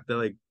mocked. They're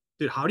like,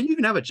 dude, how do you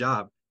even have a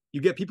job?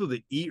 You get people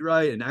to eat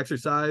right and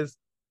exercise.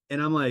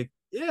 And I'm like,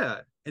 yeah.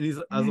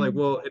 And I was like,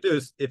 well,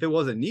 if it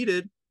wasn't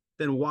needed,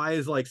 then why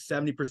is like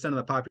 70% of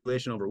the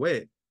population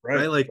overweight?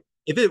 Right? Like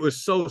if it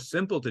was so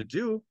simple to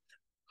do,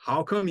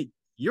 how come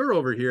you're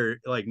over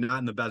here like not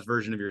in the best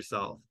version of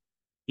yourself?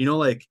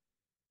 Like,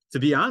 to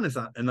be honest,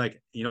 and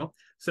like,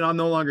 so now I'm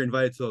no longer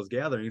invited to those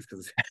gatherings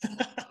because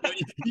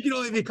you can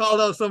only be called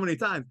out so many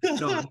times.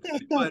 No,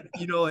 but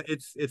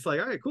it's like,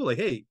 all right, cool. Like,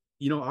 hey,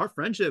 our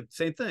friendship,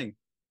 same thing.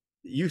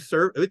 It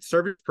served its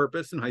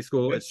purpose in high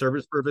school. It served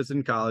its purpose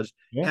in college.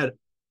 Had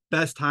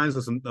best times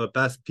with some of the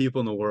best people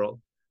in the world.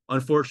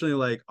 Unfortunately,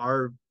 like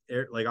our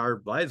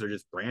lives are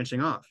just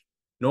branching off.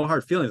 No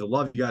hard feelings. I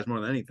love you guys more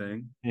than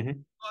anything. But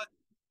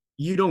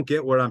you don't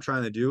get what I'm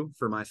trying to do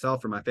for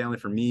myself, for my family,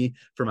 for me,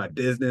 for my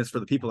business, for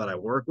the people that I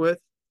work with.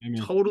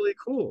 Totally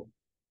cool.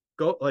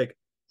 Go, like,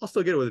 I'll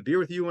still get it with a beer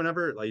with you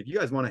whenever. Like, if you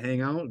guys want to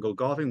hang out, go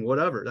golfing,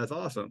 whatever, that's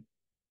awesome.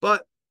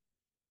 But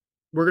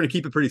we're going to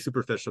keep it pretty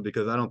superficial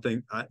because I don't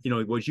think,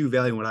 what you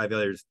value and what I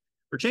value is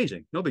we're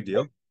changing. No big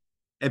deal.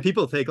 And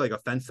people take like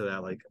offense to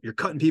that. Like, you're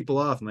cutting people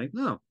off. I'm like,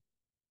 no, I'm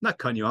not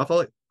cutting you off.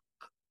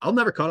 I'll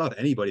never cut off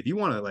anybody. If you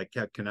want to like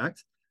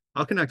connect,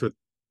 I'll connect with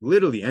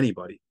literally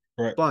anybody.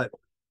 Right. But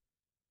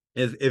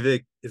is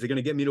it going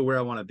to get me to where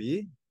I want to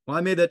be? Well,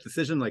 I made that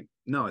decision. Like,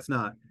 no, it's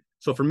not.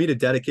 So for me to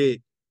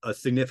dedicate a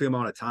significant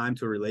amount of time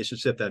to a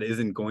relationship that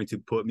isn't going to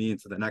put me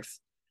into the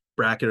next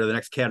bracket or the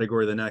next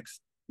category, the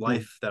next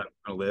life that I'm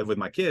going to live with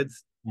my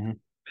kids, man,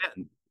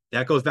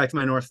 that goes back to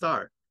my North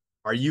Star.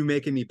 Are you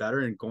making me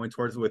better and going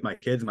towards it with my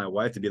kids and my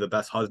wife to be the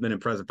best husband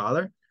and present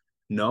father?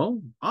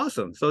 No?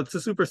 Awesome. So it's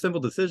a super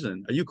simple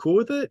decision. Are you cool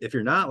with it? If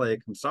you're not,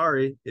 like, I'm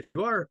sorry. If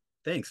you are,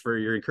 thanks for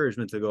your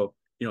encouragement to go,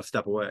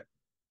 step away.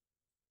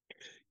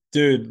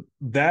 Dude,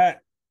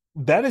 that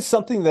is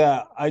something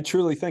that I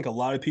truly think a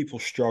lot of people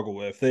struggle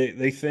with.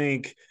 They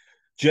think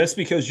just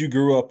because you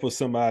grew up with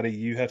somebody,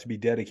 you have to be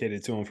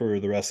dedicated to them for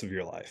the rest of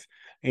your life.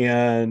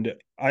 And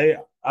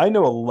I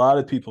know a lot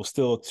of people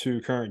still to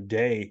current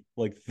day,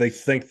 like they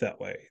think that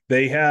way.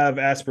 They have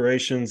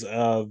aspirations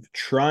of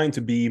trying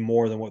to be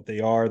more than what they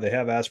are. They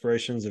have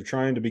aspirations of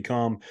trying to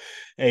become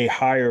a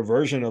higher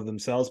version of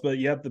themselves, but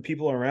yet the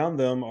people around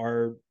them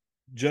are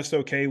just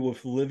okay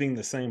with living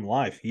the same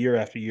life year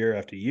after year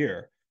after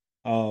year.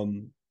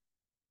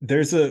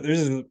 There's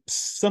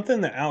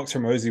something that Alex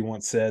Hormozi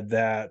once said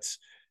that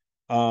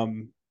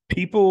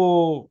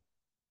people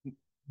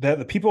that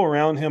the people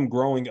around him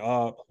growing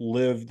up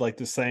lived like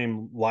the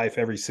same life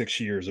every 6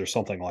 years or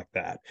something like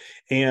that.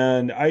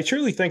 And I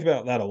truly think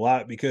about that a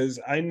lot because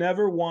I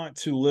never want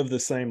to live the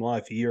same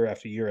life year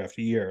after year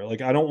after year. Like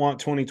I don't want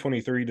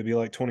 2023 to be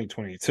like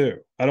 2022.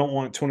 I don't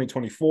want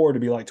 2024 to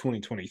be like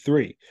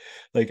 2023.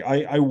 Like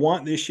I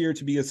want this year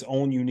to be its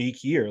own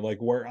unique year, like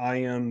where I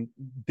am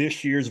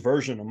this year's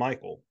version of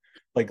Michael.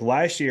 Like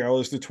last year I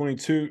was the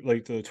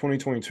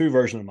 2022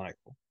 version of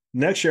Michael.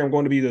 Next year I'm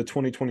going to be the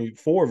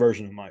 2024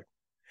 version of Michael.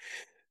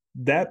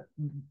 That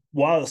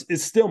while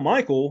it's still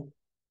Michael,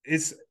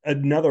 it's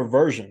another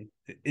version.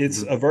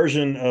 It's a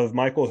version of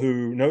Michael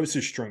who knows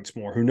his strengths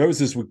more, who knows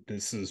his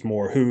weaknesses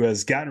more, who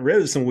has gotten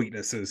rid of some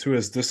weaknesses, who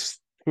has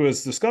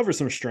discovered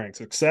some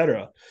strengths,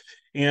 etc.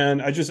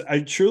 And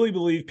I truly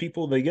believe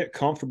people, they get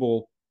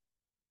comfortable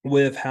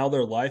with how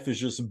their life has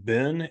just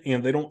been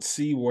and they don't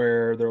see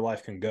where their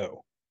life can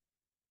go.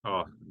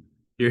 Oh,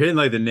 you're hitting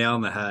like the nail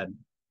on the head.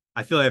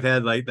 I feel like I've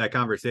had like that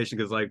conversation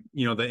because like,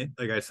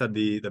 like I said,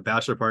 the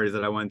bachelor parties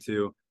that I went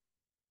to,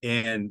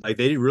 and like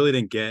they really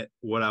didn't get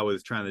what I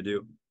was trying to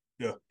do.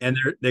 Yeah. And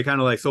they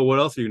kind of like, so what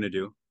else are you gonna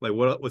do? Like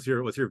what's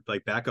your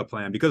like backup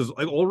plan? Because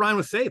like old Ryan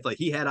was safe, like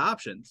he had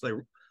options. Like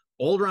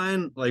old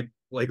Ryan like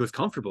was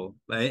comfortable.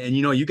 And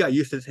you got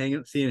used to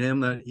seeing him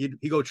that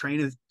he'd go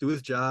train do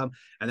his job,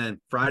 and then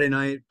Friday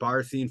night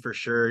bar scene for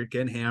sure,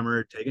 getting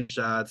hammered, taking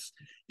shots,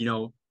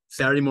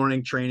 Saturday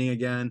morning training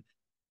again.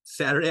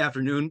 Saturday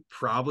afternoon,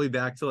 probably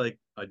back to like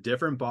a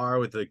different bar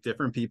with like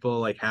different people,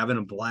 like having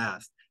a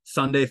blast.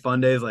 Sunday fun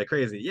days like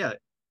crazy. Yeah.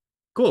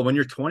 Cool. When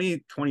you're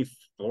 20,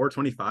 24,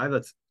 25,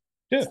 that's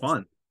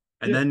fun.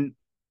 And then,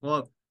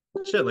 well,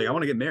 shit, like I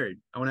want to get married.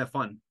 I want to have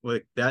fun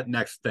with that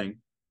next thing.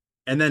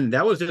 And then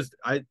that was just,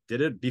 I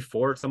did it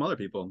before some other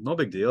people. No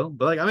big deal.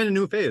 But like I'm in a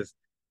new phase.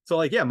 So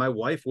like, yeah, my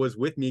wife was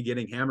with me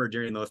getting hammered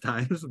during those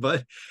times,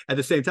 but at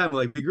the same time,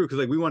 like we grew because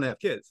like we want to have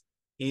kids,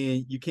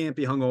 and you can't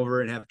be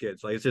hungover and have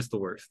kids. Like it's just the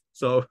worst.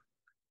 So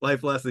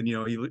life lesson,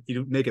 you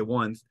make it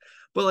once,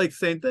 but like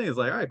same thing is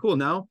like, all right, cool.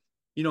 Now,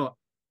 you know,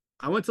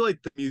 I went to like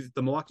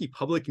the Milwaukee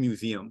Public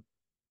Museum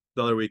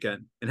the other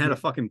weekend and had a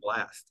fucking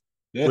blast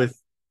Yeah.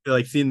 with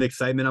like seeing the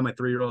excitement on my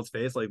 3-year-old's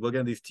face, like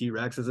looking at these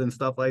T-Rexes and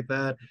stuff like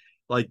that,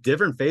 like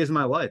different phase of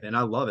my life. And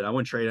I love it. I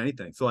wouldn't trade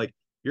anything. So like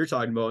you're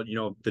talking about,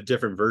 the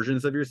different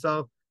versions of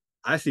yourself.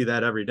 I see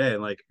that every day.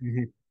 And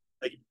Mhm.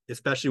 like,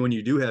 especially when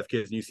you do have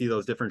kids and you see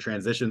those different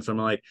transitions from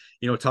like,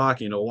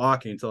 talking to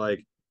walking to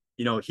like,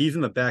 he's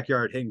in the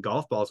backyard hitting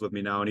golf balls with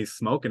me now and he's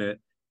smoking it.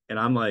 And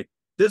I'm like,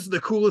 this is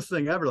the coolest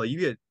thing ever. Like you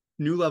get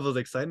new levels of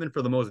excitement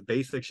for the most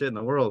basic shit in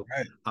the world.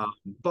 Right.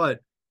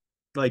 But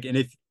like, and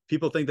if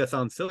people think that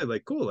sounds silly,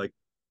 like, cool, like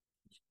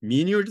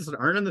me and you just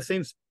aren't in the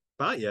same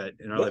spot yet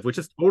in our life, which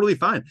is totally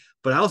fine.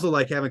 But I also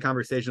like having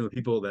conversations with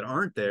people that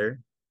aren't there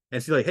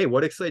and see like, hey,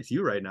 what excites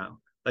you right now?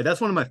 Like that's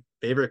one of my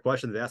favorite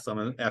questions to ask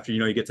someone after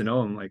you get to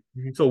know them. Like,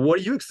 Mhm. so what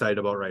are you excited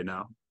about right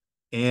now?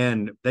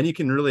 And then you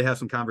can really have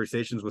some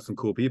conversations with some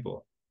cool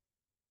people.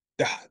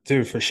 Yeah,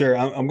 dude, for sure.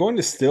 I'm going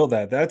to steal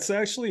that. That's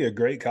actually a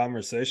great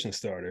conversation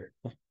starter.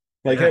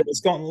 Like, hey, Yeah,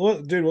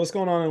 what's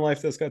going on in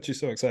life that's got you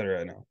so excited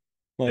right now?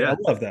 Like, I yeah.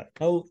 love that.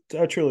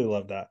 I truly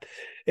love that.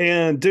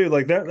 And dude,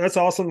 like that's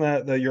awesome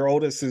that your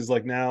oldest is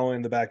like now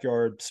in the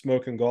backyard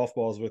smoking golf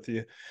balls with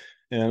you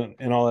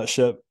and all that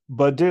shit.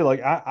 But dude,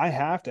 like I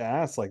have to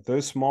ask, like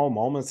those small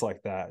moments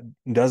like that,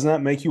 doesn't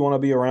that make you want to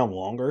be around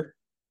longer?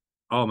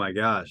 Oh my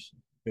gosh.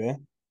 Yeah.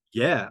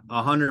 Yeah,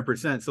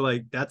 100%. So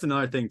like that's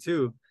another thing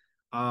too.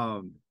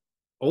 Um,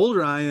 Old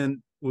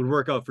Ryan would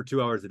work out for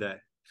 2 hours a day.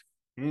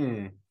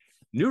 Mm.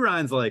 New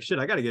Ryan's like, shit,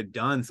 I got to get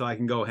done so I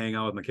can go hang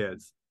out with my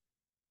kids.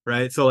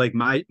 Right. So like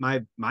my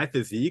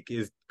physique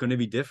is going to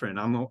be different.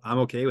 I'm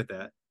okay with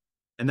that.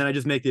 And then I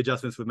just make the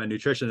adjustments with my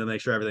nutrition to make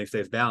sure everything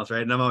stays balanced.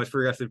 Right. And I'm always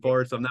progressing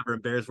forward. So I'm never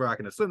embarrassed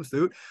rocking a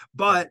swimsuit.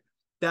 But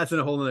that's in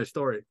a whole nother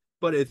story.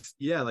 But it's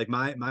yeah, like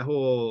my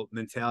whole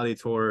mentality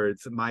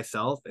towards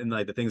myself and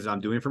like the things that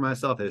I'm doing for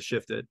myself has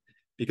shifted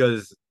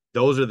because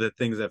those are the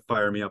things that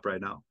fire me up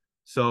right now.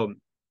 So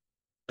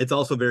it's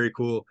also very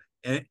cool.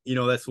 And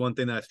that's one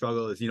thing that I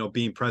struggle is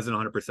being present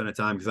 100% of the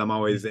time because I'm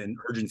always an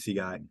urgency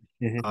guy.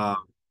 Hmm. Um,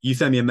 you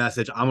send me a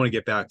message, I'm going to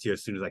get back to you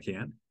as soon as I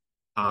can.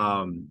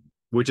 Um,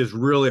 which is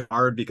really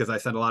hard because I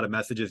send a lot of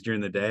messages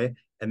during the day,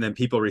 and then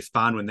people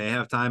respond when they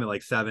have time at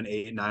like 7,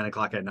 8, 9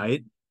 o'clock at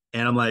night,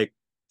 and I'm like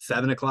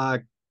 7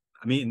 o'clock.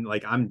 I mean,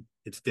 like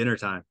it's dinner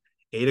time.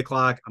 8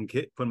 o'clock, I'm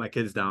putting my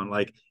kids down.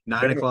 Like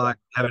 9 o'clock,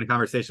 having a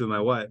conversation with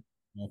my wife.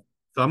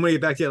 So I'm gonna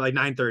get back to you at like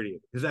 9:30.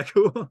 Is that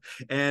cool?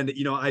 And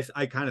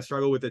I kind of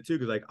struggle with it too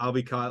because like I'll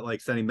be caught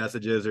like sending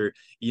messages or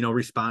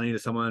responding to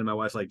someone, and my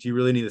wife's like, "Do you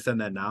really need to send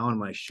that now?" And I'm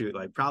like, "Shoot,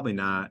 like probably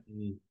not."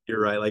 Mm. You're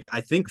right. Like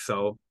I think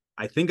so.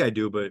 I think I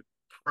do, but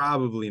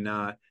probably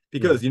not Yeah.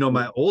 because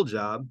my old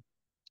job,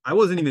 I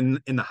wasn't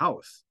even in the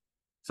house.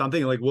 So I'm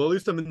thinking like, well, at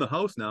least I'm in the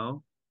house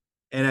now.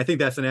 And I think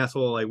that's an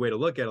asshole like way to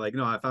look at it. Like,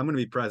 no, if I'm gonna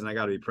be present, I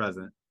got to be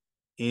present.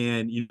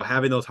 And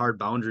having those hard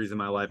boundaries in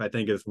my life, I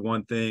think is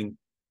one thing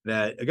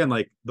that again,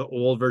 like the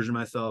old version of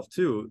myself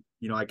too.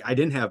 I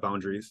didn't have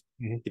boundaries.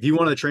 Mhm. If you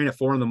want to train at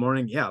 4 in the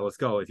morning, yeah, let's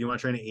go. If you want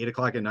to train at 8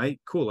 o'clock at night,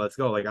 cool, let's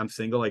go. Like I'm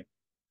single, like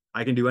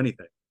I can do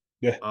anything.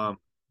 Yeah.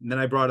 And then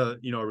I brought a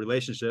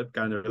relationship,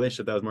 got in a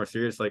relationship that was more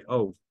serious. Like,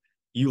 oh,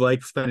 you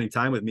like spending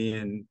time with me,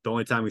 and the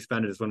only time we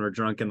spend it is when we're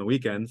drunk in the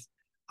weekends.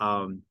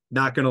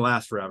 Not gonna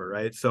last forever,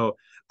 right? So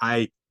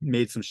I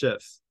made some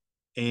shifts,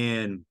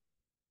 and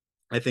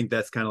I think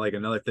that's kind of like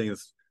another thing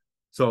is,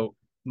 so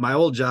my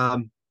old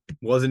job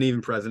wasn't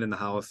even present in the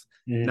house.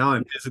 Mhm. Now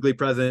I'm physically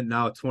present.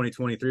 Now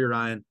 2023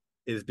 Ryan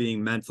is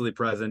being mentally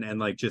present and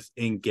like just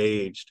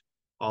engaged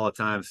all the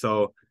time.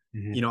 So,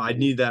 Mhm. I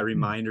need that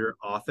reminder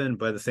often,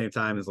 but at the same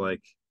time is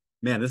like,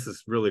 man, this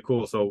is really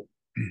cool. So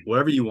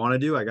whatever you want to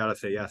do, I gotta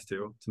say yes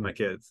to my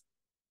kids.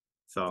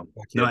 So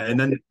Fuck no, yeah. and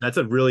then that's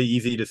a really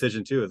easy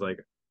decision too. Is like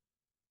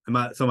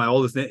so my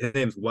oldest his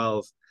name's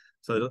Wells.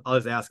 So I'll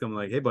just ask him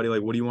like, hey buddy,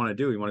 like what do you want to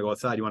do? You want to go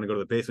outside? You want to go to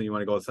the basement? You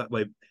want to go outside?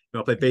 Like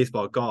play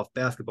baseball, golf,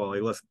 basketball?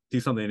 Like let's do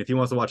something. And if he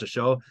wants to watch a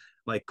show,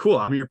 like cool,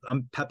 I'm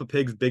Peppa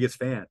Pig's biggest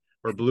fan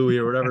or Bluey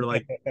or whatever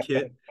like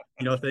kid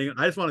thing.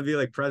 I just want to be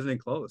like present and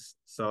close.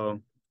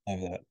 So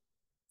Love that.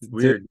 it's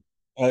Dude,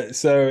 weird.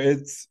 so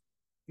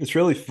it's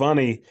really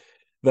funny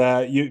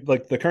that you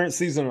like the current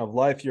season of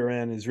life you're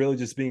in is really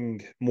just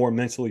being more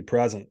mentally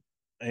present.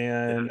 Yeah.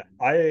 And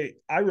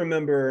I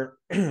remember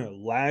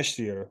last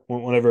year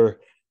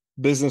whenever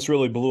business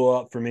really blew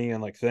up for me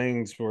and like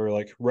things were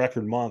like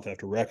record month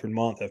after record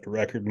month after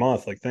record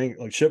month, like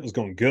shit was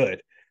going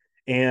good.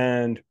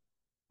 And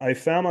I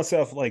found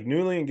myself like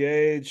newly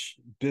engaged,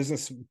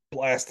 business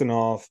blasting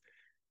off,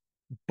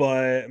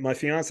 but my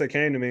fiance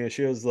came to me and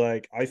she was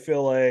like, I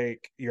feel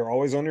like you're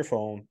always on your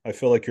phone. I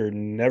feel like you're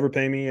never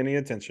paying me any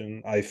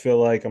attention. I feel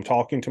like I'm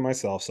talking to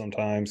myself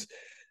sometimes.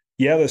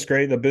 Yeah, that's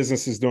great. The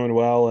business is doing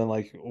well and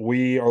like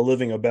we are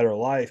living a better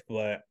life,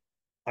 but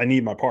I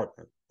need my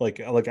partner.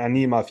 Like I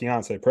need my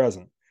fiance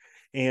present.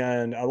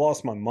 And I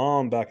lost my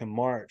mom back in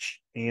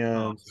March, Oh,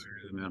 and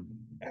sorry, man.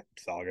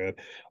 it's all good.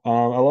 I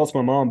lost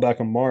my mom back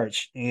in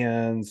March,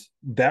 and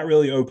that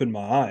really opened my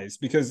eyes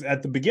because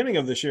at the beginning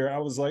of this year, I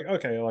was like,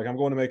 okay, like I'm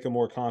going to make a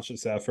more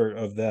conscious effort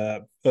of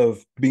that,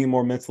 of being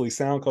more mentally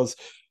sound because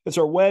it's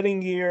our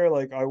wedding year.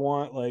 Like I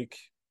want like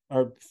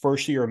our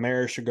first year of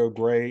marriage to go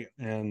great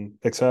and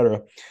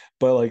etc.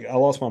 But like I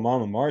lost my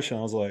mom in March, and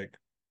I was like,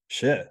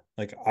 shit,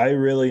 like I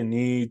really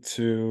need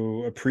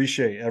to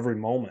appreciate every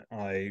moment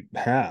I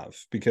have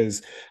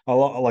because I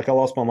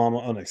lost my mom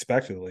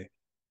unexpectedly,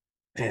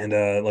 and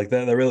like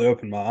that really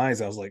opened my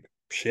eyes. I was like,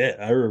 shit,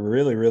 I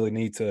really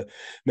need to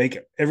make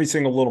every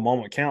single little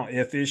moment count.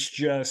 If it's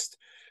just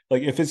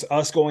like if it's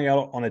us going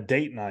out on a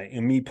date night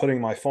and me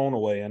putting my phone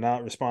away and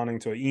not responding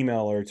to an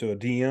email or to a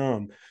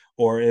DM,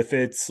 or if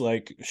it's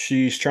like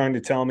she's trying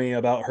to tell me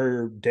about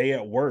her day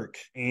at work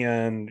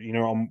and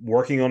I'm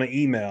working on an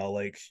email,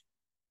 like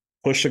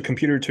push the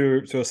computer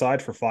to a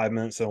side for 5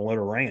 minutes and let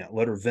her rant,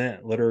 let her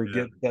vent, let her Yeah.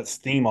 get that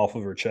steam off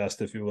of her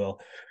chest, if you will.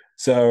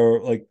 So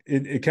like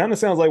it kind of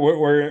sounds like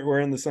we're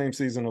in the same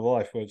season of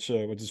life, which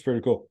is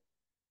pretty cool.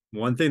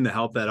 One thing to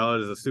help that out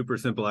is a super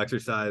simple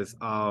exercise.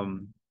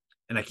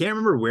 And I can't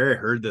remember where I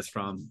heard this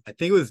from. I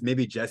think it was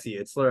maybe Jesse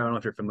Itzler. I don't know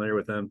if you're familiar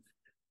with him,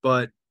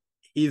 but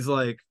he's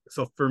like,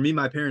 so for me,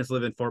 my parents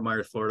live in Fort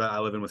Myers, Florida. I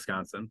live in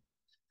Wisconsin.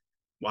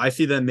 Well, I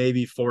see them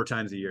maybe 4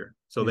 times a year.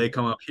 So they Mhm.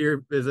 come up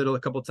here, visit a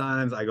couple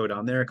times. I go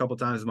down there a couple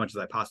times as much as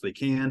I possibly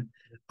can.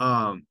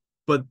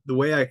 But the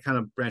way I kind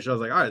of branched out, I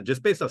was like, all right,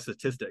 just based off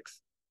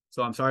statistics.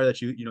 So I'm sorry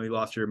that you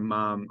lost your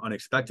mom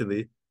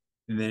unexpectedly.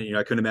 And then,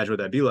 I couldn't imagine what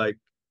that'd be like.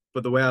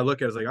 But the way I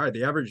look at it is like, all right,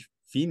 the average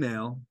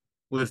female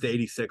lives to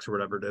 86 or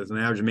whatever it is, and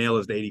the average male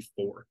is to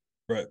 84.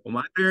 Right. Well,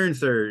 my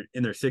parents are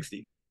in their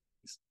 60s.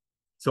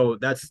 So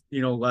that's,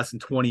 less than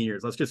 20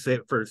 years. Let's just say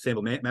for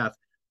sample math,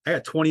 I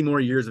got 20 more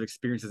years of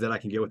experiences that I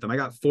can get with them. I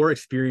got 4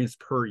 experience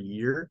per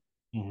year.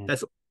 Mhm.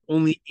 That's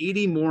only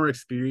 80 more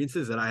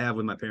experiences that I have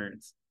with my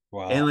parents. And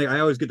Wow. like I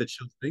always get the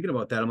chills thinking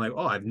about that. I'm like,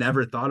 oh, I've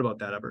never thought about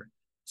that ever.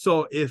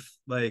 So if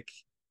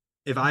I'm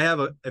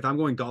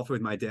going golfing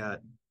with my dad,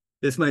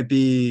 this might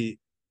be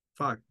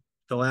fuck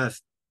the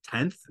last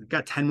 10th. I've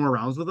got 10 more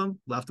rounds with him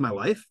left in my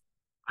life.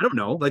 I don't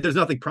know. Like there's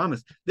nothing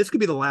promised. This could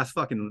be the last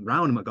fucking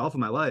round in my golf of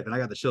my life. And I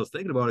got the chills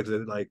thinking about it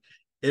because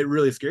it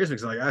really scares me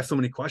because like I have so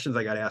many questions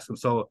I gotta ask him.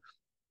 So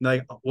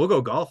like we'll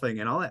go golfing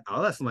and I'll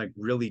ask them like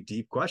really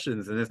deep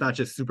questions and it's not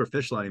just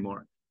superficial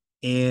anymore.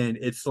 And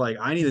it's like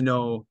I need to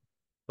know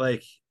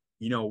like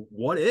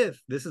what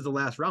if this is the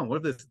last round? What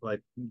if this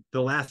like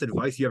the last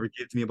advice you ever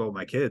give to me about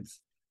my kids,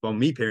 about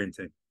me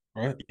parenting?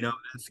 Right. That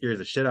scares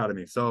the shit out of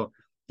me. So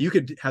you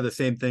could have the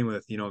same thing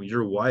with,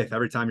 your wife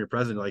every time you're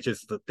present, like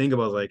just to think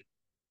about like,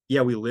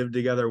 yeah, we live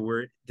together,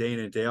 we're day in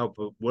and day out,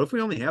 but what if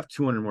we only have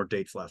 200 more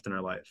dates left in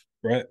our life?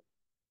 Right.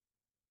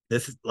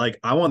 This is like,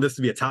 I want this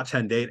to be a top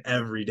 10 date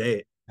every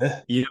day.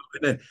 Yeah.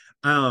 And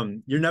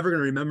then you're never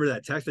gonna remember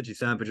that text that you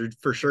sent, but you're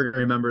for sure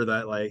gonna remember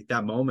that like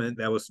that moment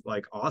that was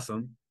like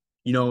awesome.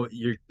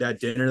 Your that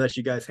dinner that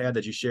you guys had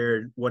that you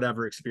shared,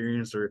 whatever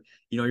experience, or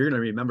you're gonna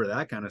remember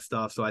that kind of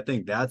stuff. So I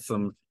think that's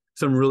some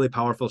really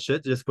powerful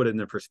shit to just put it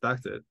into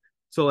perspective.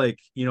 So like,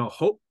 I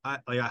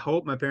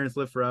hope my parents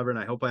live forever and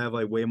I hope I have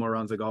like way more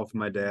rounds of golf with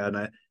my dad.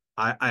 And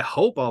I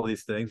hope all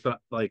these things, but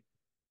like,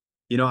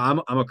 I'm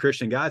a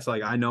Christian guy, so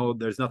like I know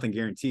there's nothing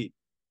guaranteed.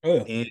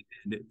 Oh yeah.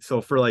 And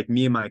so for like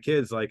me and my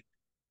kids, like,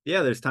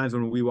 yeah, there's times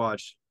when we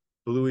watch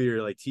Bluey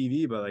or like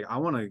TV, but like I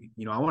want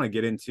to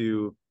get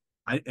into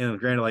and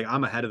granted, like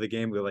I'm ahead of the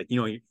game, but like,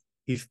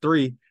 he's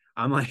 3.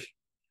 I'm like,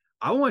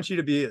 I want you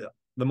to be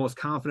the most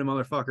confident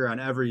motherfucker on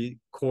every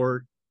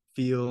court,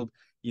 field,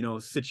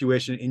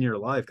 situation in your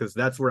life, because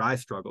that's where I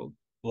struggled.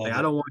 Like Love I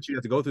it. don't want you to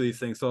have to go through these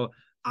things. So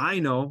I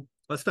know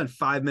let's spend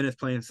 5 minutes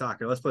playing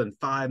soccer. Let's spend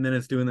 5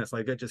 minutes doing this.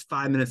 Like just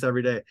 5 minutes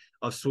every day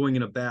of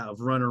swinging a bat, of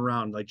running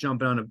around, like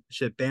jumping on a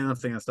shit,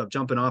 balancing on stuff,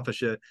 jumping off of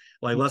shit.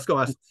 Like let's go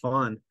have some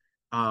fun.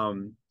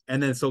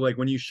 And then so like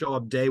when you show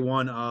up day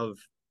one of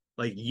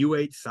like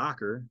U8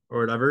 soccer or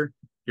whatever,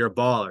 you're a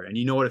baller and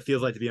you know what it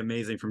feels like to be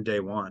amazing from day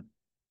one.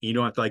 You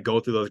don't have to like go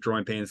through those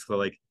growing pains for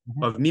like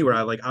Mhm. of me where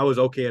I was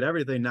okay at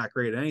everything, not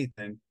great at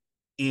anything.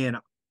 And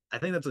I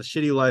think that's a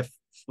shitty life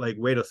like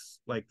way to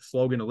like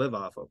slogan to live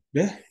off of.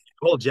 Yeah.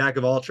 The whole jack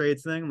of all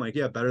trades thing, like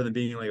yeah, better than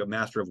being like a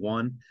master of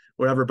one,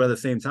 whatever. But at the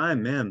same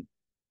time, man,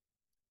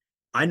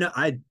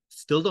 I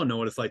still don't know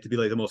what it's like to be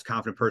like the most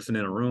confident person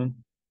in a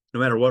room, no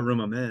matter what room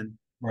I'm in.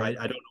 I Right.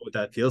 don't know what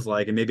that feels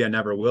like, and maybe I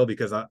never will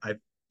because I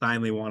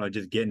finally want to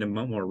just get into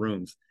more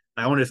rooms.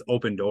 I want to just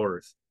open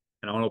doors,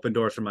 and I want to open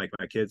doors for my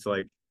kids. So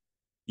like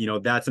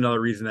that's another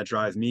reason that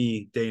drives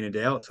me day in and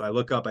day out. So I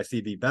look up, I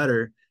see be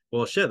better.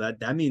 Well, shit,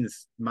 that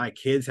means my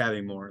kids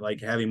having more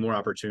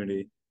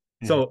opportunity.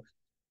 Mhm. So,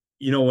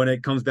 when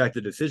it comes back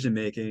to decision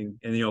making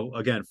and,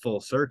 again, full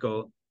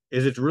circle,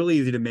 is it's really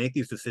easy to make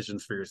these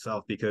decisions for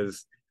yourself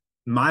because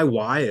my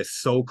why is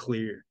so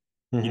clear.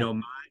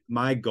 Mhm.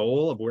 My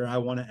goal of where I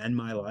want to end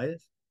my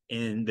life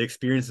and the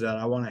experiences that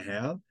I want to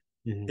have,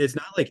 Mhm. it's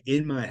not like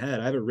in my head.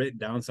 I have it written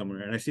down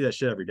somewhere and I see that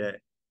shit every day.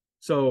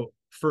 So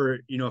for,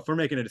 if we're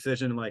making a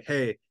decision like,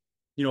 hey,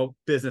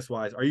 business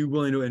wise, are you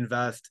willing to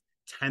invest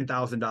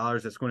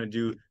 $10,000 that's going to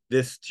do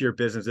this to your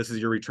business? This is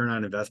your return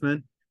on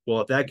investment.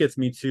 Well, if that gets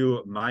me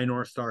to my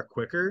North Star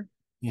quicker,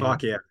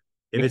 fuck yeah.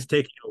 If it's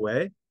taking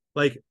away,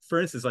 like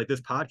for instance, like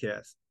this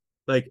podcast,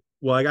 like,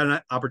 well, I got an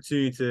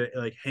opportunity to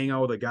like hang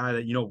out with a guy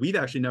that, we've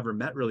actually never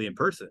met really in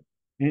person.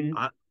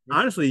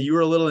 Honestly, you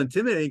were a little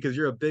intimidating because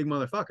you're a big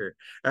motherfucker.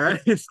 All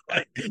right. It's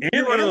like,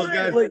 you're one of those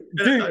guys. Like,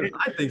 dude,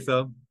 I think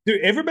so.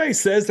 Dude, everybody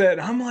says that.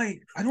 And I'm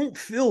like, I don't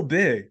feel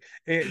big.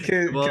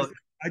 Well,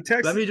 I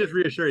text. Let me just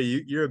reassure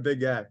you, you're a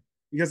big guy.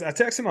 Because I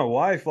texted my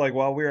wife like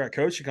while we were at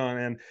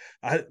CoachCon, and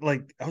I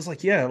was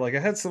like, yeah, like I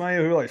had somebody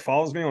who like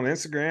follows me on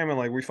Instagram, and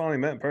like we finally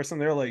met in person.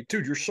 They're like,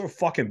 dude, you're so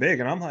fucking big,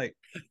 and I'm like,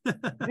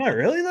 am I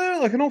really though?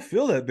 Like I don't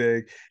feel that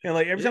big. And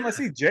like every time I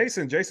see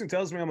Jason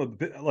tells me I'm a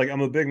big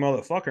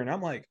motherfucker, and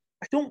I'm like,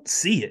 I don't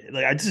see it.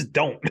 Like I just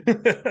don't.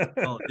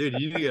 Oh, dude,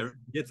 you need to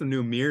get some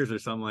new mirrors or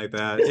something like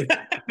that.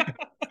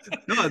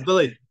 No, but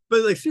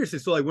like seriously.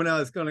 So like when I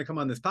was gonna come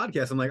on this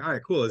podcast, I'm like, all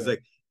right, cool. It's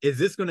like, is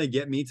this gonna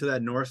get me to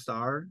that North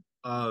Star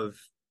of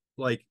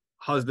like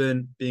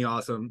husband being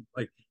awesome?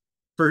 Like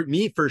for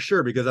me, for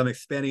sure, because I'm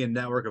expanding a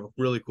network of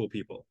really cool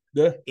people.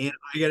 Yeah. And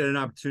I get an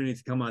opportunity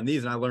to come on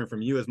these, and I learn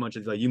from you as much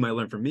as like you might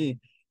learn from me.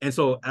 And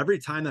so every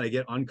time that I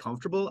get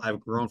uncomfortable, I've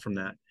grown from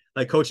that.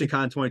 Like Coaching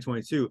Con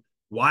 2022,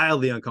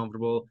 wildly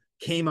uncomfortable,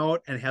 came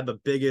out and had the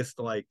biggest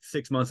like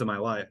 6 months of my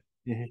life.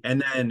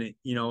 And then,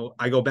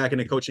 I go back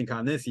into Coaching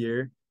Con this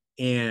year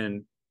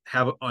and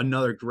have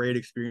another great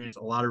experience,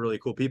 a lot of really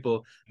cool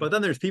people. But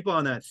then there's people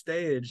on that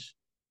stage,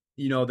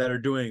 that are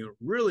doing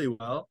really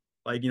well,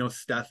 like,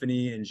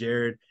 Stephanie and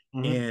Jared.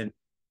 And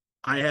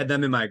I had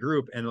them in my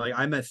group, and like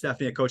I met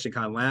Stephanie at Coaching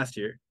Con last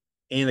year.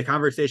 And the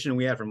conversation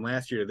we had from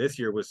last year to this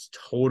year was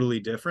totally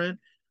different.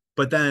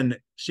 But then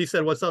she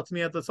said, "What's up?" to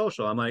me at the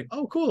social. I'm like,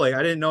 "Oh, cool. Like,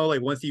 I didn't know,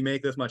 like, once you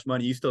make this much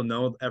money, you still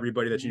know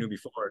everybody that you knew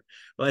before.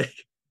 Like,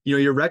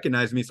 you're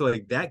recognizing me." So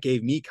like that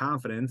gave me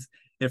confidence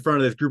in front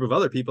of this group of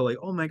other people. Like,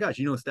 "Oh my gosh,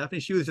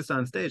 Stephanie, she was just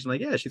on stage." I'm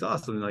like, "Yeah, she's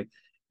awesome." And like,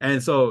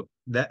 and so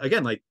that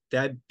again, like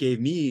that gave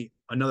me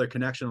another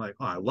connection. Like,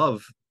 oh, I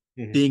love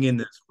being in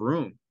this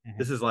room.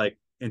 This is like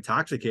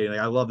intoxicating. Like,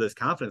 I love this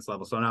confidence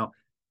level. So now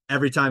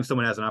every time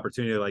someone has an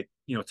opportunity to like,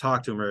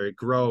 talk to them or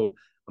grow,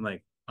 I'm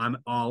like, I'm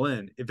all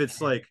in. If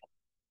it's like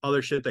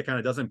other shit that kind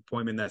of doesn't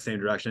point me in that same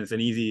direction, it's an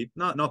easy,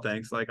 no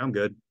thanks. Like, I'm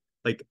good.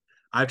 Like,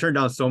 I've turned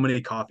down so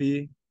many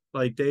coffee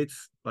like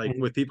dates, like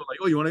with people like,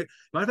 "Oh, you want to,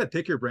 mind if I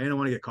pick your brain? I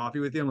want to get coffee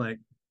with you." I'm like,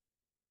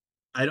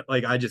 I don't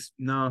like, I just,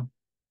 no,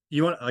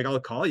 you want, like, I'll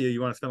call you.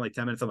 You want to spend like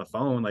 10 minutes on the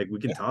phone? Like, we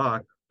can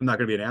talk. I'm not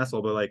going to be an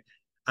asshole, but like,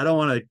 I don't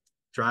want to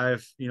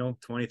drive,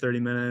 20, 30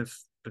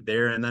 minutes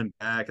there and then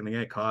back and then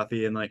get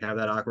coffee and like have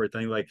that awkward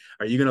thing. Like,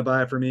 are you going to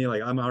buy it for me?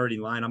 Like, I'm already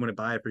in line. I'm going to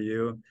buy it for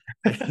you.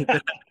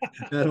 That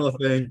whole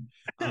thing.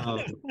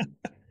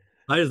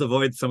 I just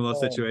avoid some of those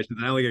situations.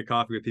 I only get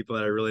coffee with people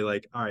that are really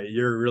like, all right,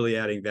 you're really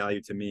adding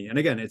value to me. And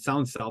again, it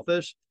sounds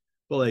selfish,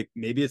 but like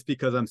maybe it's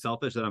because I'm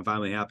selfish that I'm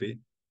finally happy.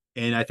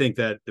 And I think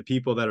that the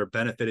people that are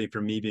benefiting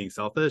from me being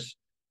selfish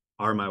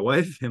are my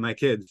wife and my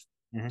kids.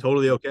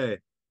 Totally okay.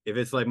 If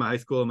it's like my high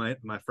school, my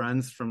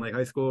friends from like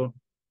high school,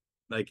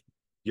 like,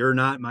 you're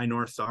not my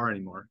North Star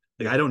anymore.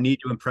 Like, I don't need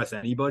to impress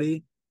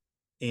anybody.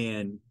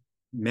 And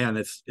man,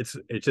 it's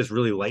just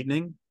really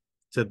lightening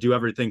to do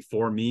everything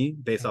for me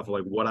based off of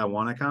like what I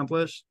want to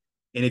accomplish.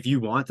 And if you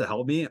want to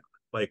help me,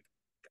 like,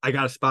 I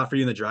got a spot for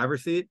you in the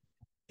driver's seat.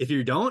 If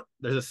you don't,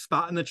 there's a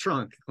spot in the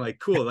trunk. Like,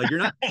 cool. Like, you're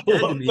not dead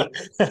to me,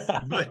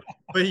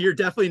 but you're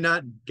definitely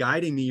not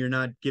guiding me. You're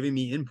not giving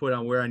me input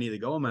on where I need to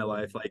go in my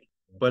life. Like,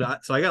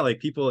 so I got like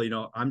people,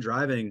 I'm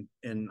driving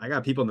and I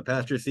got people in the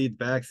passenger seat,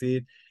 back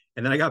seat,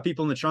 and then I got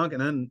people in the trunk.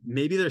 And then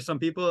maybe there's some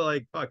people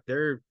like, fuck,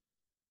 they're,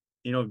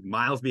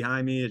 miles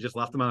behind me. I just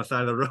left them on the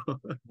side of the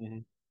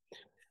road.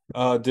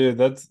 Oh, dude,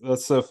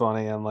 that's so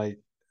funny. And like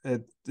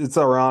it's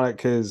ironic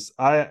because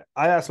I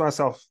ask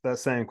myself that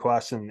same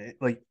question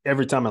like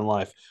every time in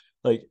life.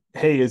 Like,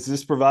 hey, is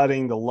this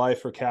providing the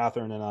life for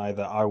Catherine and I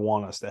that I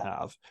want us to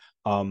have?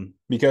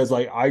 Because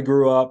like I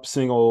grew up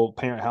single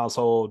parent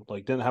household,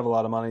 like didn't have a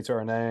lot of money to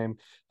our name.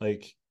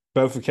 Like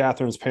both of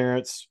Catherine's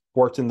parents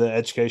worked in the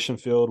education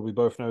field. We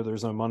both know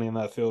there's no money in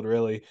that field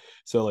really.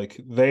 So like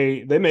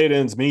they made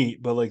ends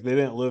meet, but like they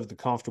didn't live the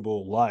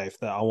comfortable life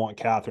that I want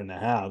Catherine to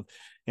have.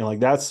 And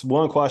like that's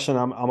one question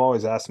I'm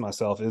always asking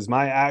myself: is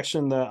my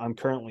action that I'm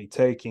currently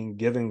taking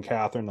giving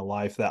Catherine the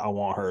life that I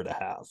want her to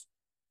have?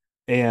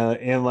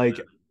 And like,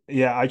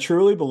 yeah, I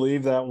truly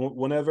believe that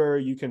whenever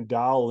you can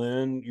dial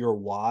in your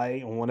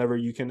why, and whenever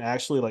you can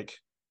actually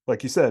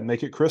like you said,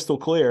 make it crystal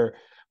clear,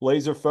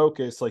 laser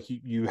focus, like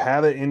you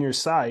have it in your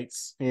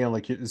sights, and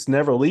like it's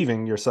never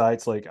leaving your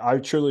sights. Like I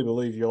truly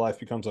believe your life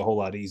becomes a whole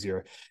lot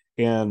easier.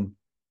 And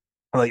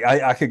like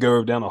I could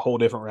go down a whole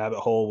different rabbit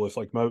hole with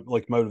like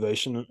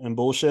motivation and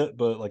bullshit,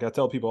 but like I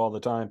tell people all the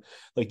time,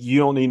 like you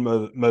don't need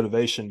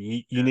motivation.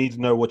 You need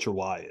to know what your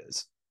why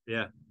is.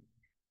 Yeah.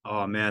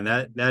 Oh man,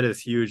 that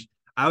is huge.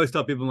 I always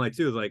tell people like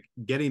too, like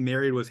getting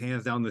married was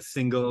hands down the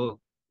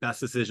single best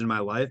decision in my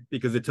life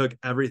because it took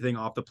everything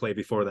off the plate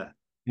before that.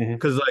 Mhm.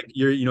 Because like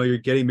you're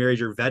getting married,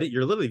 you're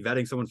literally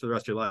vetting someone for the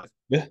rest of your life.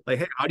 Yeah. Like,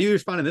 hey, how do you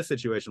respond in this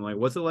situation? Like,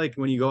 what's it like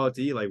when you go out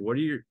to eat? Like, what are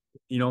your,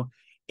 you know,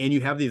 and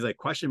you have these like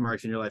question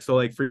marks in your life. So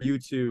like for you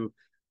to,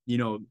 you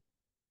know,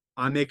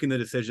 I'm making the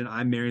decision,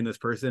 I'm marrying this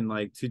person,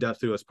 like to death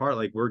do us part,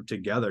 like we're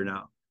together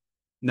now.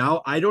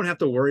 Now I don't have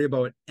to worry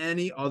about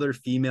any other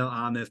female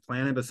on this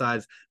planet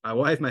besides my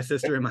wife, my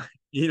sister, and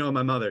my,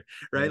 my mother,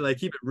 right? Yeah. Like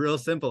keep it real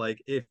simple.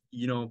 Like if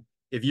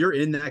you're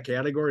in that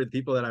category of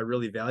people that I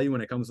really value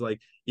when it comes to like,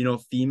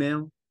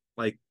 female,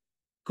 like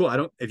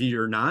cool. If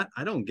you're not,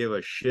 I don't give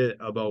a shit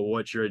about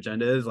what your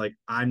agenda is. Like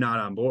I'm not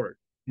on board.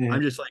 I'm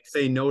Mhm. just like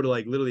saying no to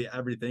like literally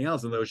everything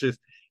else. And those just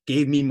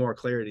gave me more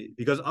clarity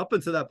because up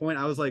until that point,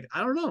 I was like, I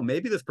don't know,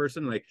 maybe this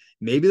person, like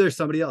maybe there's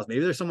somebody else,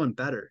 maybe there's someone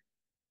better.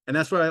 And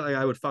that's what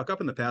I would fuck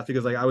up in the past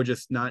because like I would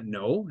just not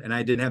know and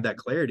I didn't have that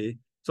clarity.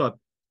 So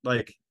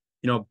like,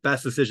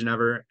 best decision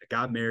ever. I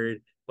got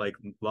married, like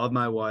love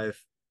my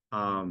wife.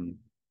 Um,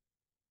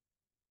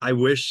 I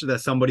wish that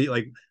somebody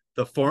like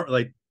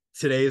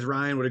today's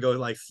Ryan would have go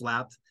like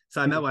slapped.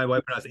 So I met my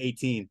wife when I was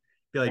 18.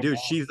 Be like, Oh, dude,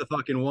 wow. she's the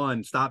fucking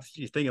one. Stop.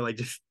 She's thinking like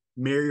just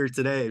marry her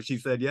today if she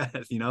said yes.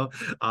 And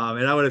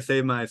I would have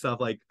saved myself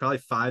like probably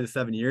 5 to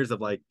 7 years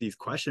of like these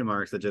question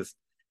marks that just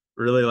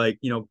really like,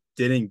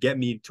 didn't get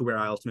me to where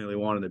I ultimately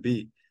wanted to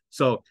be.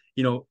 So,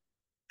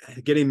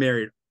 getting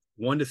married,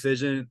 one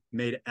decision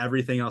made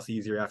everything else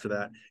easier after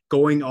that.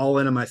 Going all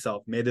in on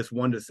myself, made this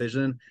one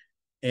decision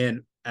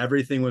and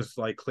everything was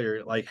like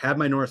clear. Like had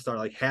my North Star,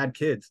 like had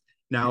kids.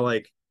 Now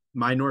like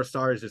my North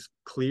Star is just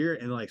clear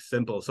and like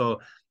simple. So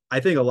I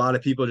think a lot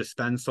of people just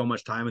spend so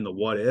much time in the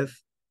what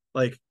if.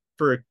 Like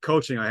for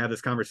coaching, I have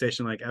this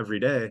conversation like every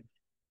day.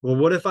 Well,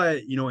 what if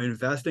I,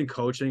 invest in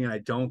coaching and I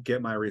don't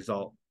get my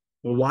result?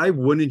 Well, why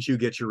wouldn't you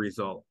get your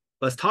result?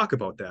 Let's talk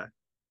about that.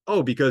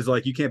 Oh, because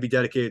like you can't be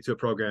dedicated to a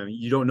program.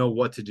 You don't know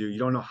what to do. You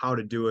don't know how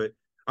to do it.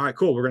 All right,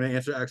 cool. We're going to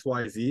answer X,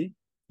 Y, Z.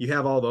 You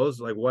have all those.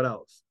 Like, what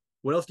else?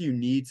 What else do you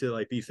need to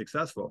like be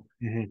successful?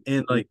 Mhm.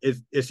 And like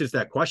it's just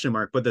that question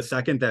mark. But the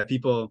second that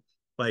people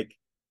like,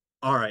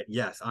 all right,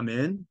 yes, I'm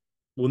in.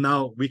 Well,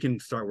 now we can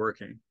start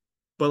working.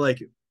 But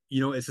like,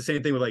 it's the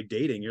same thing with like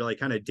dating. You're like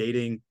kind of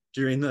dating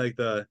during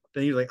the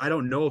thing. You're like, I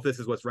don't know if this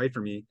is what's right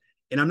for me.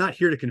 And I'm not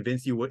here to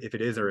convince you if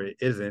it is or it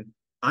isn't.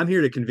 I'm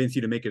here to convince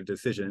you to make a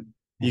decision.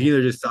 You can Mhm.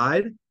 either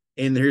decide,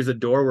 and here's a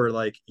door where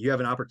like you have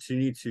an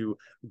opportunity to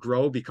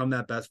grow, become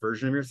that best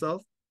version of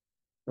yourself,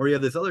 or you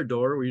have this other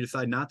door where you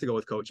decide not to go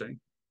with coaching.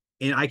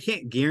 And I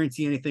can't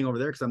guarantee anything over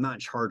there because I'm not in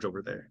charge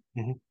over there.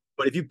 Mhm.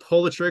 But if you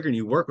pull the trigger and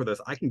you work with us,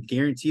 I can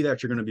guarantee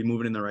that you're going to be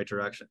moving in the right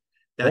direction.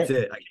 That's Right.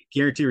 it. I can't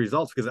guarantee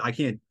results because I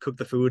can't cook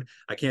the food.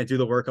 I can't do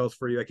the workouts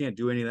for you. I can't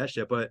do any of that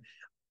shit. But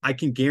I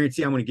can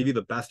guarantee I'm going to give you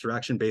the best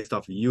direction based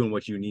off of you and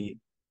what you need.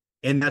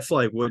 And that's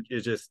like what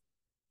is just,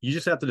 you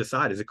just have to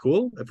decide, is it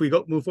cool if we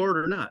go move forward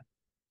or not?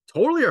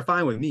 Totally are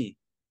fine with me.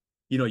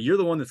 You're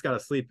the one that's got to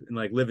sleep and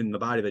like live in the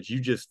body that you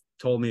just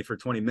told me for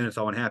 20 minutes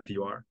how unhappy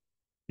you are.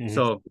 Mhm.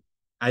 So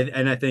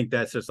I think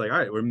that's just like, all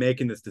right, we're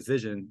making this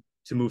decision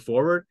to move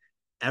forward.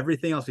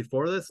 Everything else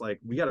before this, like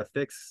we got to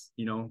fix,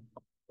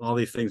 all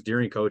these things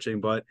during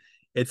coaching, but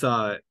it's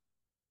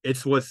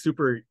it's what's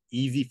super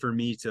easy for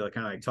me to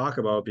kind of like talk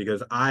about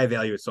because I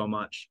value it so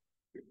much,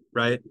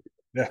 right?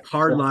 Yeah.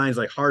 Hard lines,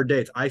 like hard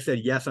dates. I said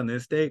yes on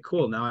this date.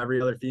 Cool. Now every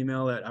other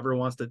female that ever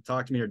wants to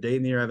talk to me or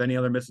date me or have any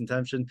other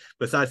misintention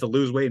besides to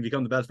lose weight and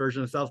become the best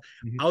version of themselves,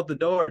 Mhm. out the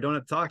door. Don't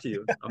have to talk to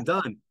you. I'm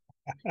done.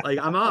 Like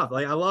I'm off.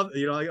 Like I love,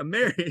 like I'm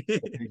married. There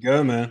you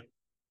go, man.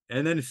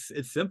 And then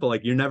it's simple.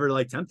 Like you're never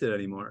like tempted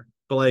anymore.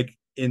 But like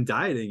in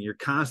dieting, you're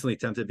constantly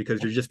tempted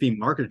because you're just being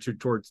marketed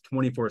towards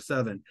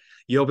 24/7.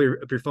 You open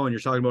up your phone, you're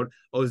talking about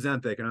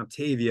Ozempic and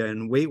Optavia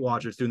and Weight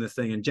Watchers doing this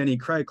thing and Jenny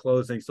Craig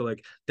closing. So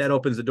like that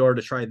opens the door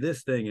to try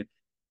this thing. And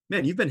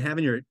man, you've been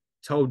having your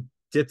toe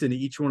dipped into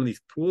each one of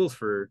these pools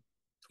for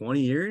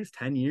 20 years,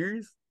 10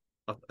 years,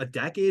 a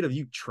decade of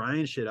you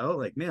trying shit out.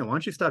 Like, man, why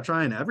don't you stop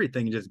trying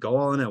everything and just go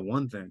all in at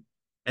one thing?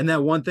 And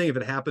that one thing, if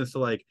it happens to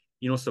like,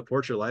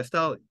 support your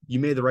lifestyle, you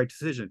made the right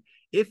decision.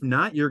 If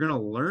not, you're going to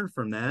learn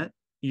from that.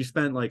 You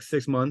spent like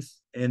 6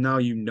 months and now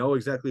you know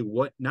exactly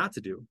what not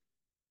to do.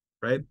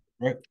 Right. And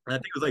Right. I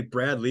think it was like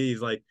Brad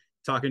Lee's like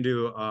talking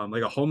to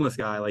like a homeless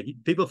guy. Like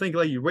people think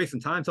like you're wasting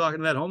time talking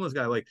to that homeless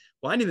guy. Like,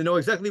 well, I need to know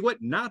exactly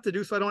what not to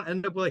do so I don't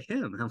end up like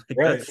him. I'm like,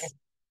 Right.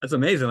 that's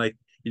amazing. Like,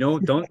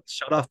 don't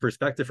shut off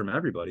perspective from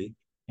everybody.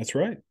 That's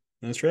right.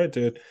 That's right,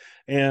 dude.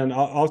 And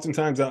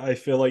oftentimes I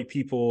feel like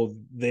people,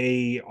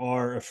 they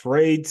are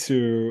afraid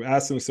to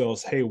ask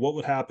themselves, hey, what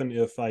would happen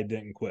if I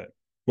didn't quit?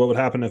 What would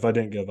happen if I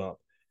didn't give up?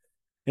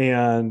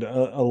 And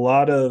a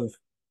lot of,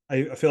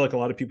 I feel like a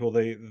lot of people,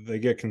 they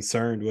get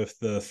concerned with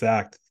the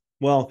fact,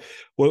 well,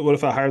 what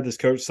if I hired this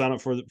coach, sign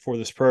up for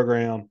this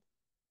program,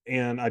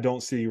 and I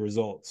don't see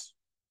results?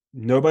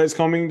 Nobody's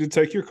coming to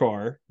take your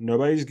car.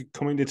 Nobody's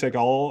coming to take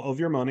all of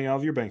your money out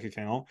of your bank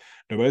account.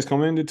 Nobody's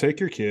coming to take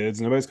your kids.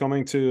 Nobody's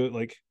coming to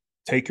like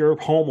take your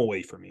home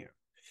away from you.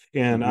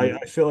 And Mm-hmm.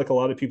 I feel like a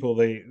lot of people,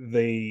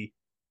 they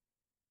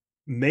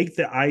make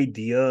the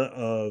idea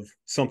of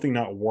something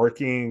not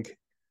working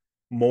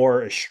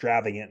more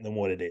extravagant than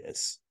what it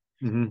is.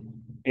 Mm-hmm.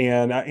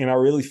 And I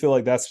really feel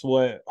like that's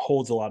what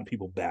holds a lot of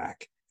people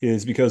back,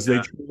 is because they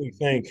Yeah. truly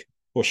think,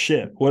 well,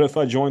 shit, what if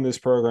I join this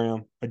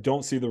program, I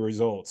don't see the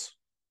results,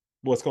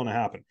 what's going to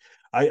happen?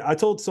 I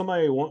told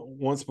somebody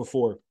once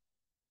before,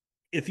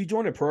 if you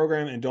join a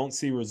program and don't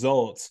see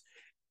results,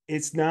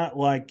 it's not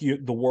like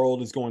the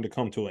world is going to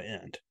come to an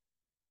end.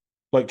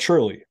 Like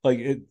truly, like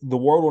the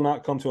world will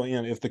not come to an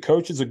end. If the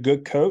coach is a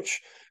good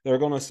coach, they're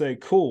going to say,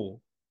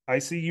 cool, I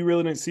see you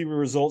really didn't see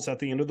results at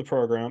the end of the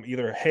program.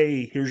 Either,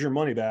 hey, here's your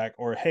money back,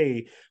 or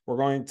hey, we're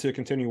going to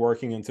continue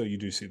working until you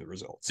do see the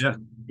results. Yeah.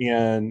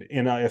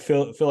 And I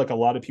feel like a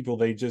lot of people,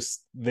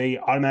 they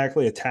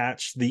automatically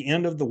attach the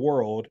end of the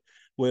world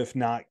with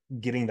not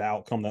getting the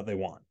outcome that they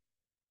want.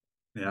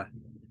 Yeah.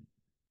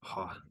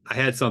 Oh, I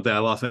had something. I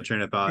lost my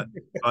train of thought.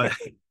 But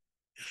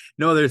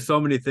no, there's so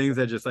many things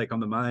that just like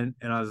come to mind.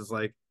 And I was just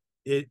like,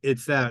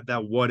 it's that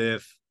what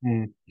if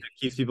Mm-hmm. that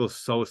keeps people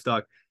so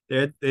stuck.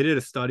 They did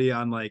a study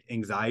on like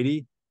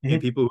anxiety and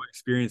Mm-hmm. people who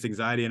experience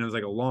anxiety, and it was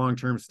like a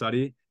long-term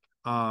study.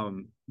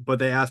 But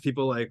they asked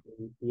people like,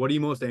 what are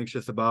you most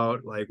anxious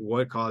about? Like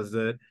what caused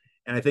it?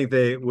 And I think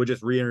they would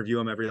just re-interview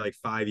them every like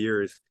 5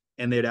 years,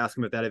 and they'd ask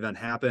them if that event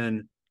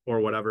happened or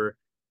whatever.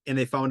 And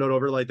they found out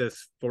over like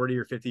this 40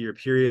 or 50-year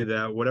period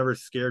that whatever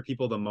scared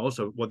people the most,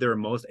 of what they were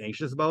most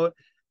anxious about,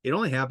 it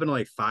only happened to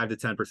like 5 to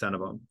 10% of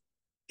them.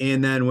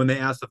 And then when they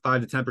asked the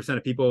 5 to 10%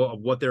 of people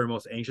of what they were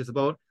most anxious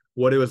about,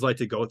 what it was like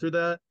to go through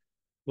that,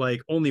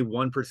 like only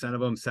 1% of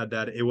them said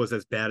that it was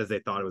as bad as they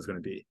thought it was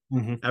going to be.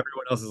 Mm-hmm.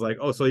 Everyone else is like,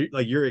 oh, so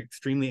like you're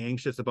extremely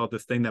anxious about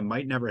this thing that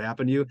might never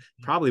happen to you,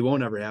 probably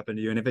won't ever happen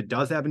to you. And if it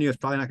does happen to you, it's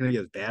probably not going to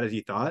be as bad as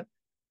you thought.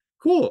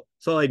 Cool.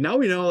 So like now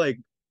we know like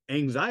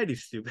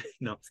anxiety's stupid.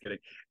 No, I'm just kidding.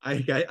 I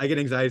get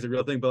anxiety is a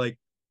real thing, but like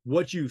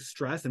what you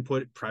stress and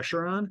put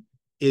pressure on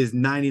is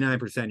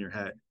 99% in your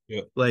head.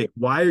 Yeah. Like,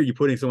 why are you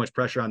putting so much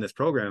pressure on this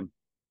program?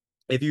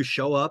 If you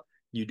show up,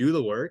 you do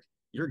the work,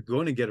 you're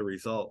going to get a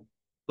result.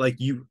 Like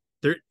you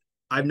there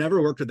I've never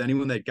worked with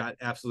anyone that got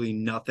absolutely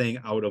nothing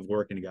out of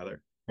working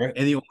together. Right.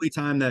 And the only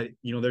time that,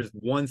 there's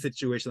one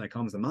situation that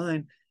comes to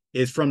mind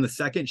is from the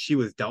second she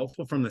was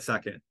doubtful from the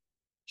second.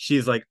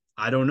 She's like,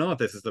 I don't know if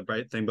this is the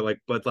right thing,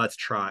 but let's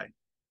try.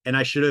 And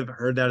I should have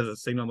heard that as a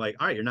signal, like,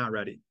 all right, you're not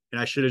ready. And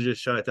I should have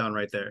just shut it down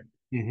right there.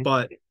 Mm-hmm.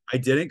 But I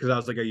didn't, because I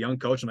was like a young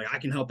coach. I'm like, I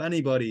can help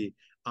anybody.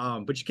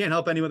 But you can't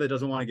help anyone that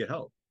doesn't want to get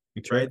help.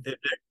 That's right. Right.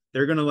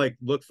 They're going to like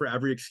look for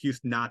every excuse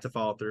not to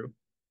follow through.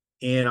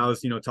 And I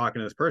was, talking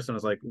to this person. I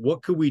was like,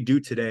 what could we do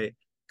today?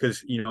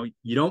 Because, you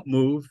don't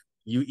move,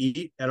 you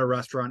eat at a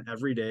restaurant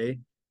every day,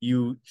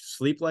 you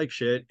sleep like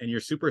shit, and you're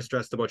super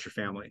stressed about your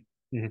family.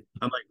 Mm-hmm.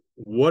 I'm like,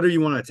 what do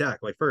you want to attack?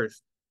 Like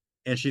first.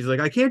 And she's like,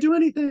 I can't do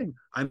anything.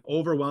 I'm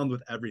overwhelmed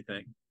with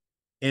everything.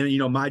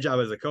 And my job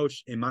as a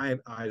coach, in my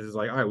eyes, is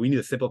like, all right, we need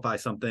to simplify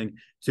something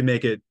to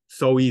make it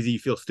so easy you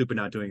feel stupid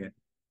not doing it.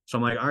 So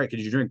I'm like, all right, could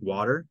you drink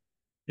water?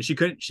 And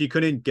she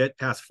couldn't get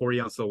past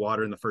 40 ounces of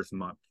water in the first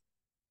month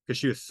because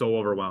she was so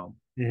overwhelmed.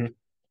 Mm-hmm. And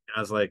I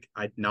was like,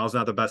 now's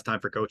not the best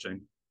time for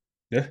coaching.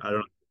 Yeah. I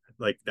don't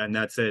like, and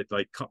that's it.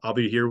 Like, I'll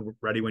be here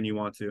ready when you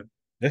want to,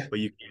 Yeah. but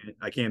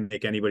I can't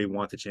make anybody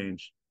want to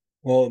change.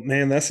 Well,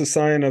 man, that's a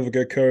sign of a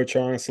good coach,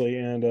 honestly.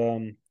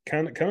 And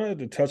kind of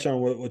to touch on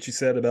what you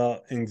said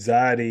about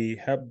anxiety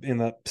in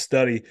that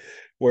study,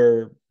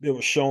 where it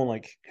was shown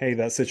like, hey,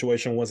 that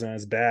situation wasn't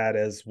as bad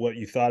as what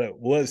you thought it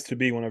was to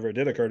be whenever it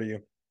did occur to you.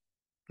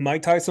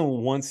 Mike Tyson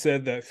once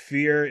said that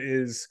fear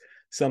is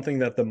something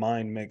that the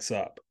mind makes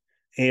up.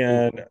 Ooh,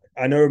 And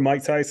I know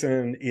Mike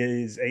Tyson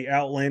is a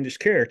outlandish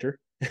character,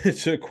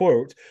 to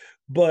quote,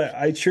 but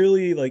I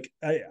truly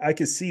I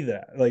could see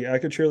that. Like I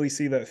could truly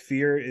see that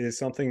fear is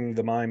something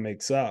the mind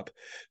makes up,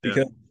 yeah,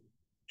 because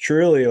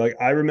truly, like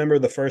I remember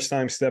the first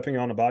time stepping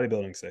on a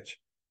bodybuilding stage.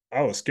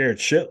 I was scared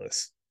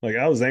shitless. Like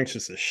I was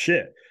anxious as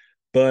shit.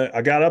 But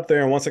I got up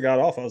there, and once I got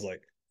off, I was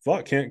like,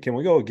 fuck, can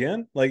we go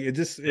again? Like it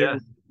yeah.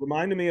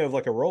 reminded me of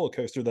like a roller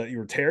coaster that you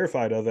were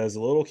terrified of as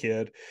a little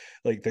kid.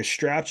 Like they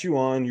strapped you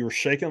on, you were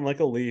shaking like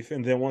a leaf,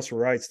 and then once the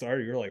ride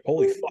started, you're like,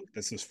 holy fuck,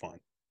 this is fun.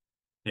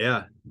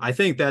 Yeah, I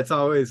think that's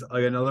always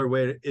like another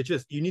way it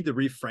just, you need to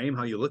reframe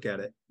how you look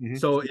at it. Mm-hmm.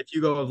 So if you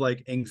go of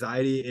like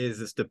anxiety is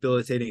this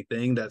debilitating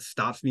thing that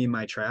stops me in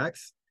my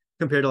tracks,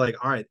 compared to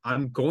like, all right,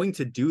 I'm going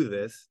to do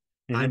this.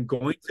 Mm-hmm. I'm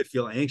going to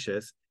feel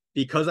anxious.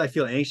 Because I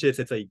feel anxious,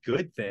 it's a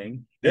good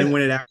thing. And Yeah.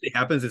 when it actually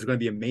happens, it's going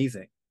to be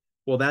amazing.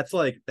 Well, that's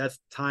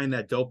tying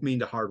that dopamine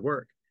to hard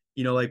work.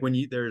 Like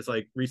when there's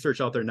like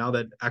research out there now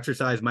that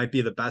exercise might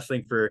be the best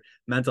thing for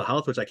mental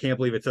health, which I can't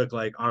believe it took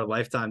like our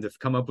lifetime to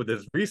come up with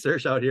this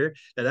research out here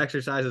that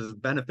exercise is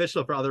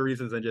beneficial for other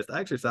reasons than just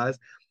exercise.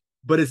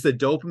 But it's the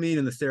dopamine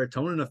and the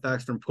serotonin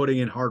effects from putting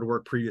in hard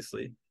work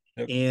previously,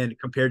 Yep. and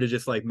compared to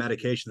just like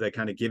medications that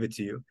kind of give it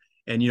to you.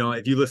 And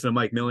if you listen to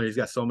Mike Miller, he's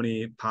got so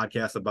many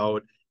podcasts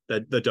about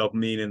the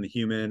dopamine and the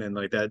human and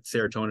like that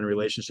serotonin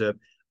relationship.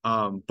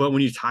 But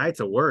when you tie it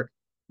to work,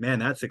 man,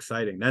 that's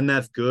exciting. Then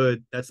that's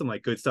good. That's some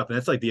like good stuff. And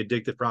that's like the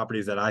addictive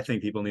properties that I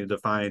think people need to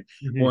find.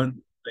 Mm-hmm.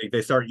 One,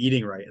 they start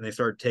eating right and they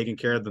start taking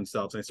care of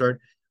themselves and they start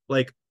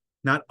like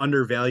not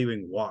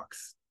undervaluing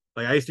walks.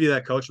 Like I used to be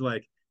that coach. I'm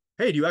like,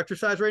 hey, do you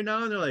exercise right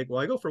now? And they're like,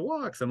 well, I go for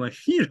walks. I'm like,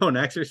 you don't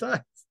exercise.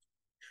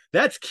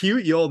 That's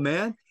cute, you old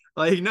man.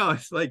 Like, no,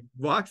 it's like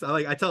walks.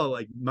 I tell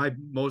like my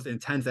most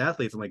intense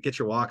athletes, I'm like, get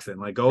your walks in.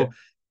 Like go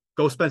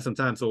spend some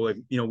time. So like,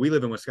 we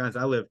live in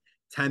Wisconsin. I live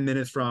 10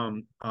 minutes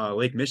from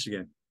Lake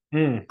Michigan.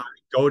 Mm. I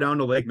go down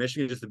to Lake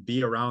Michigan just to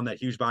be around that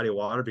huge body of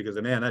water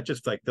because man, that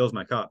just like fills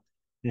my cup.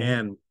 Mm-hmm.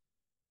 And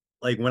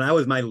like when I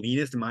was my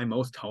leanest and my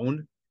most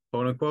toned,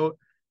 quote unquote,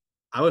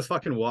 I was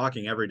fucking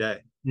walking every day.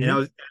 And Mm-hmm. I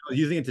was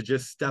using it to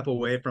just step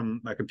away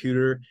from my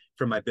computer,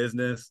 from my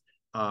business,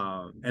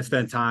 and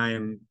spend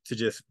time to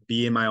just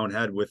be in my own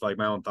head with like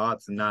my own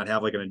thoughts and not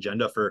have like an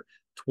agenda for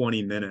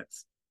 20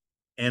 minutes.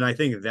 And I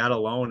think that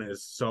alone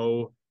is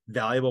so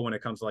valuable when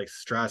it comes to like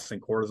stress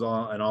and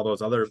cortisol and all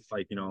those other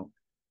like,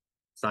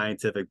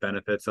 scientific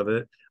benefits of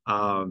it.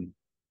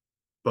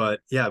 But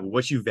yeah,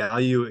 what you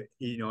value,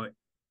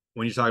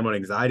 when you're talking about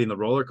anxiety and the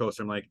roller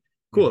coaster, I'm like,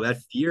 cool, Mm-hmm.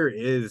 that fear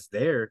is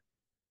there.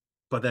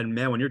 But then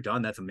man, when you're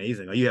done, that's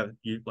amazing. Like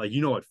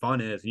you know what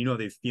fun is, you know what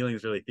these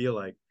feelings really feel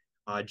like.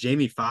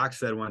 Jamie Foxx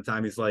said one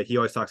time, he's like, he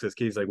always talks to his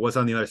kids, like, what's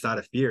on the other side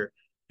of fear?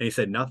 And he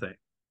said nothing.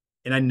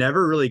 And I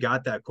never really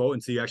got that quote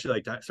until you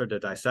actually like start to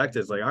dissect it.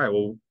 It's like, all right,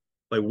 well,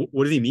 like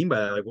what does he mean by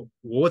that?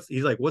 Like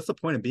he's like, what's the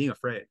point of being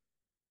afraid?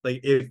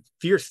 Like if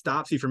fear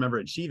stops you from ever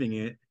achieving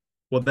it,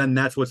 well, then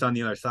that's what's on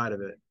the other side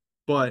of it.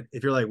 But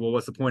if you're like, well,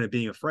 what's the point of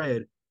being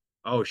afraid?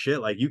 Oh shit,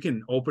 like you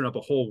can open up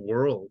a whole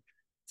world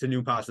to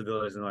new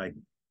possibilities. And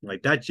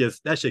like that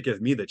shit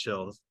gives me the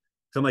chills.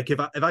 So I'm like, if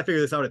I figure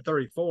this out at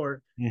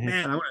 34, Mm-hmm.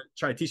 man, I'm gonna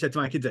try to teach that to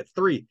my kids at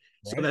 3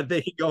 so Right. that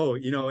they can go,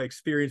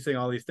 experiencing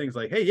all these things.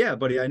 Like, hey, yeah,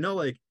 buddy, I know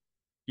like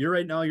you're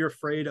right now, you're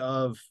afraid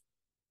of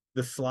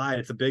the slide.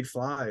 It's a big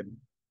slide.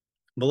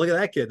 But look at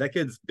that kid. That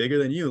kid's bigger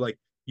than you. Like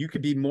you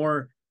could be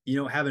more,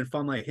 having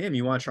fun like him.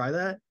 You want to try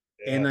that?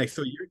 And Yeah. like,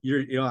 so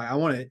I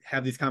want to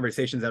have these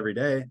conversations every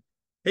day.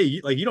 Hey,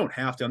 you don't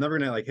have to. I'm never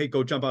gonna like, hey,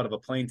 go jump out of a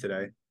plane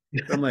today.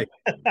 But I'm like,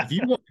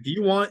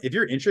 if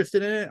you're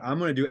interested in it, I'm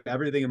gonna do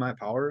everything in my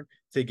power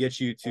to get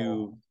you Oh,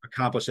 to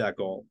accomplish that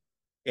goal.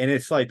 And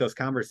it's like those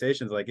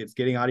conversations, like it's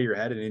getting out of your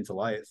head and into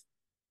life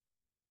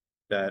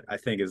that I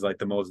think is like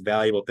the most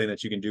valuable thing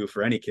that you can do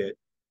for any kid.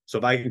 So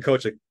if I can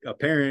coach a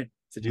parent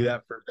to do mhm.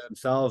 that for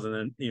themselves, and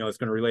then it's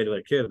going to relate to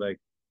their kid, like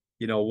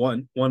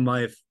one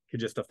life could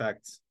just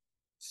affect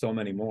so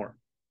many more.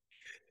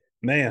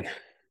 Man,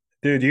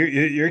 dude,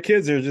 your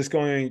kids are just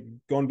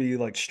going to be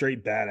like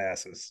straight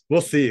badasses.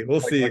 We'll see. We'll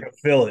Like see. I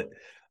feel it.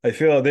 I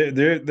feel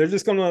they're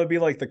just gonna be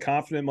like the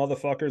confident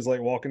motherfuckers,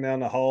 like walking down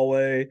the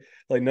hallway,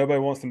 like nobody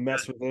wants to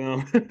mess with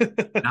them.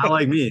 Not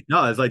like me.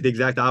 No, it's like the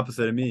exact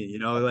opposite of me.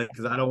 Like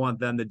because I don't want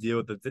them to deal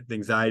with the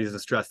anxieties and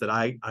stress that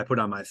I put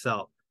on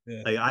myself.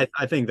 Yeah. Like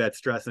I think that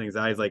stress and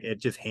anxiety is like it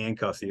just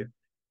handcuffs you.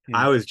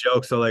 I Mhm. always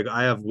joke. So like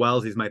I have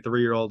Wells, he's my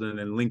 3 year old, and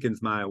then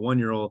Lincoln's my 1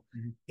 year old.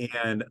 Mhm.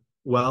 And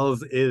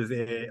Wells is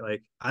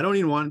like I don't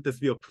even want this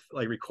to be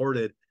like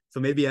recorded, so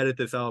maybe edit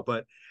this out.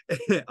 But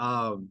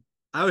um,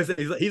 I always say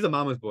he's a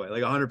mama's boy,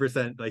 like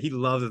 100%. Like he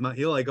loves his mom.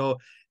 He'll like go,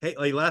 hey,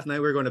 like last night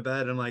we were going to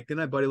bed. And I'm like, good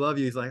night, buddy, love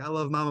you. He's like, I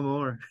love mama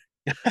more.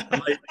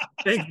 I'm like,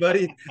 thanks,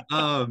 buddy.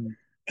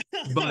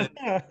 But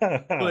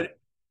but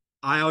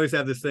I always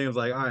have this thing of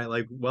like, all right,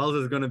 like Wells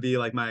is going to be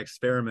like my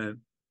experiment,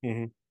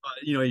 Mhm.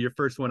 your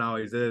first one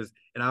always is.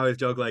 And I always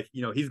joke like,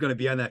 he's going to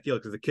be on that field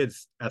because the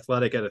kid's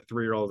athletic at a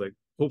 3 year old. Like,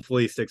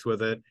 hopefully he sticks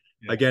with it.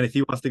 Yeah. Again, if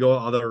he wants to go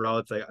other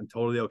routes, like I'm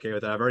totally okay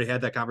with that. I've already had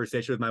that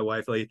conversation with my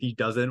wife. Like, if he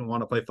doesn't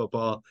want to play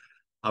football,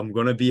 I'm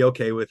gonna be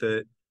okay with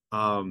it.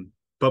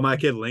 But my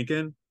kid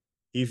Lincoln,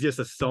 he's just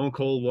a stone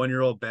cold 1 year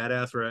old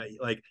badass. Where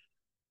like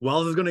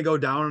Wells is gonna go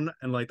down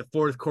in like the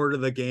fourth quarter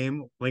of the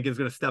game. Lincoln's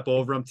gonna step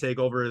over him, take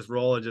over his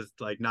role, and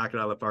just like knock it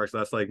out of the park. So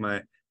that's like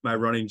my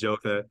running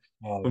joke that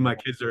Oh when my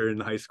man. kids are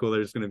in high school,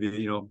 they're just going to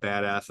be,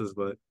 badasses,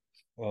 but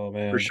Oh for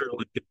man. sure.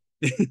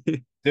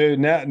 Dude,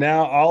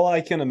 now all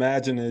I can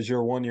imagine is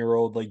your 1 year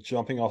old like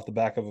jumping off the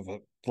back of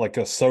like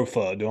a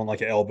sofa doing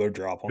like an elbow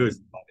drop on Dude,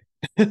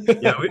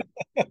 somebody. yeah,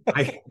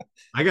 I,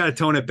 I got to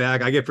tone it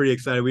back. I get pretty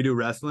excited. We do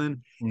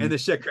wrestling and Mhm. the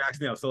shit cracks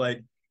me up. So I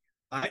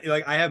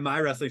have my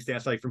wrestling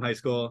stance like from high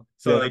school.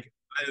 So Yeah. like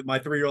my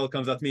 3 year old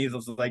comes up to me. He's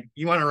just like,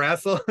 you want to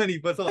wrestle? And he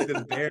puts on like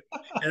this bear.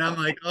 And I'm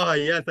like, oh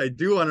yes, I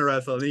do want to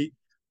wrestle.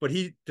 But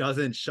he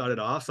doesn't shut it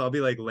off. So I'll be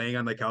like laying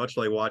on the couch,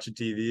 like watching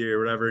TV or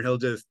whatever. And he'll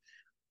just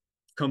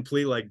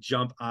complete like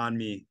jump on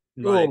me.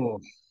 Like, Oh.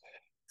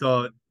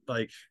 so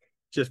like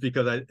just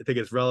because I think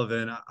it's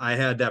relevant, I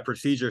had that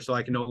procedure so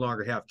I can no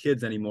longer have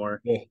kids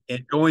anymore. Yeah.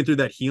 And going through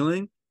that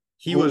healing,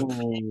 he was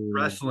Oh.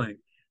 wrestling.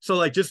 So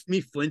like just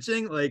me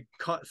flinching, like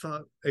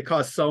it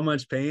caused so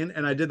much pain.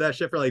 And I did that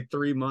shit for like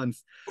 3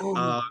 months Oh.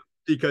 uh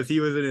because he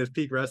was in his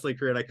peak wrestling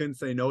career and I couldn't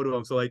say no to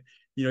him. So like,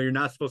 you're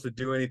not supposed to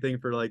do anything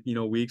for like,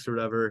 weeks or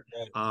whatever.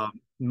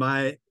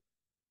 My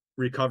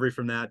recovery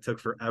from that took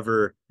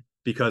forever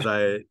because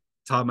I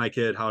taught my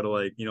kid how to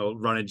like,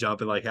 run and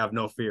jump and like have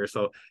no fear.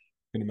 So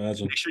Can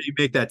imagine. make sure you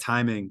make that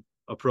timing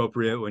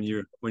appropriate when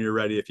you're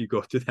ready if you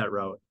go through that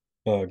route.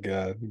 Oh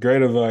God,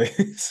 great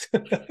advice.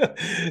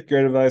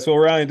 Great advice. Well,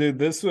 Ryan, dude,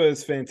 this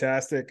was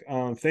fantastic.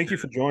 Thank you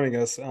for joining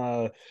us.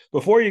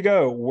 Before you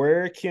go,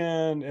 where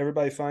can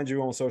everybody find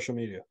you on social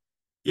media?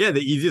 Yeah,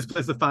 the easiest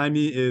place to find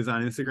me is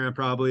on Instagram.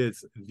 Probably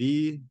it's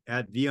the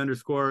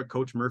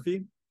Coach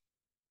Murphy.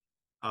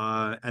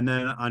 And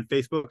then on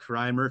Facebook,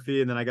 Ryan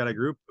Murphy, and then I got a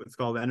group. It's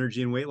called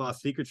Energy and Weight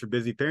Loss Secrets for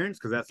Busy Parents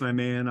because that's my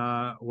main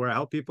where I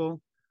help people.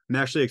 I'm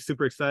actually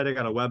super excited. I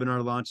got a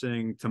webinar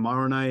launching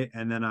tomorrow night,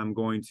 and then I'm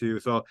going to.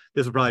 So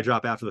this will probably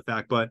drop after the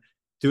fact, but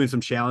doing some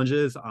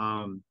challenges.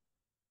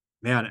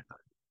 Man,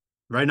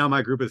 right now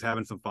my group is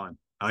having some fun.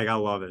 Like I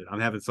love it. I'm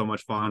having so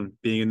much fun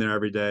being in there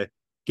every day,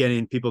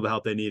 getting people the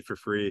help they need for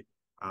free.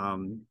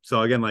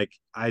 So again, like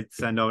I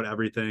send out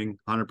everything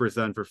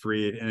 100% for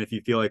free. And if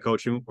you feel like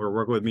coaching or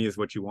working with me is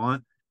what you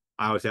want,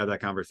 I always have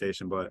that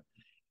conversation. But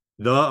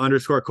the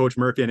 _Coach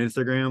Murphy on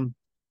Instagram,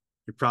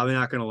 you're probably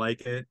not going to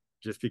like it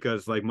just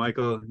because like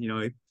Michael,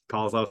 he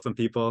calls out some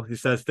people. He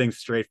says things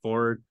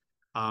straightforward.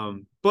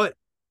 But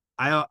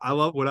I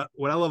love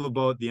what I love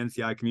about the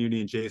NCI community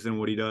and Jason,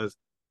 what he does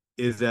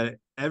is that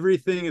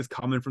everything is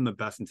coming from the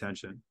best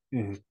intention.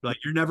 Mm-hmm. Like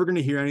you're never going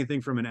to hear anything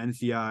from an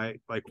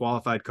NCI like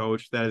qualified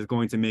coach that is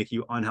going to make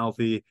you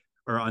unhealthy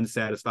or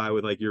unsatisfied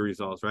with like your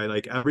results, right?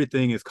 Like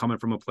everything is coming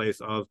from a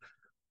place of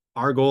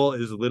our goal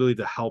is literally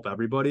to help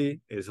everybody.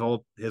 His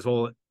whole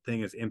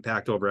thing is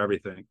impact over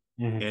everything.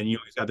 Mm-hmm. And he's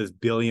got this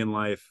billion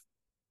life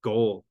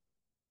goal.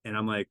 And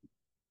I'm like,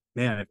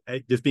 man,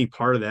 just being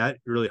part of that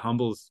really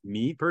humbles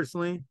me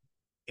personally.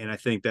 And I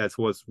think that's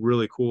what's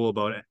really cool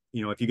about it.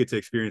 If you get to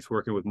experience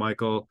working with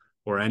Michael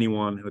or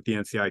anyone with the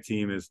NCI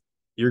team is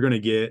you're going to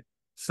get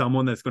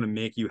someone that's going to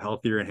make you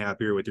healthier and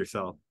happier with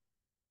yourself.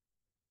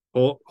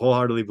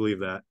 Wholeheartedly believe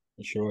that.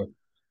 For sure.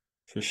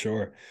 For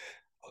sure.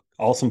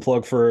 Awesome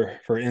plug for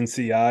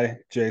NCI,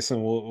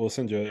 Jason. We'll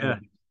send you Yeah.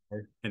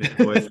 an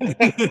invoice.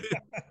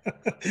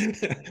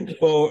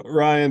 Well,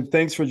 Ryan,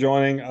 thanks for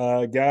joining.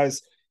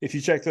 Guys, if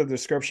you check the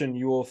description,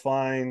 you will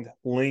find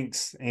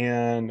links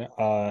and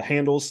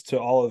handles to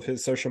all of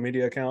his social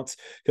media accounts.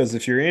 Because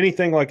if you're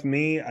anything like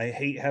me, I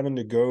hate having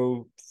to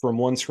go from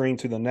one screen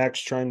to the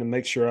next trying to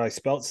make sure I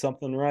spelt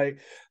something right.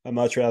 I'd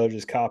much rather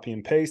just copy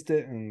and paste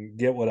it and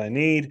get what I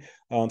need.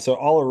 So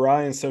all of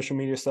Ryan's social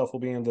media stuff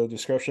will be in the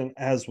description,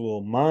 as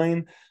will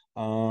mine.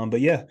 But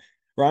yeah,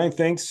 Ryan,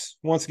 thanks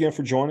once again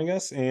for joining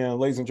us. And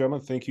ladies and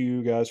gentlemen, thank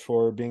you guys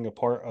for being a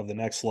part of the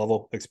Next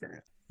Level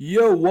Experience.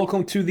 Yo,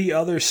 welcome to the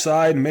other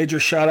side. Major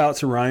shout out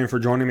to Ryan for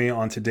joining me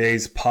on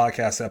today's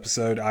podcast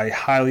episode. I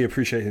highly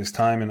appreciate his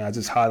time and I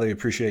just highly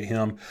appreciate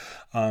him.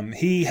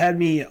 He had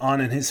me on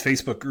in his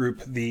Facebook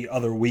group the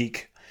other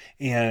week,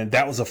 and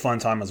that was a fun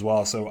time as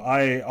well. So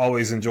I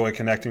always enjoy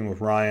connecting with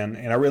Ryan,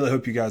 and I really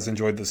hope you guys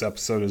enjoyed this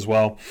episode as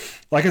well.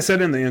 Like I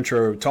said in the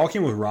intro,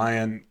 talking with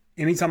Ryan,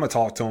 anytime I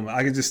talk to him,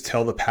 I can just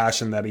tell the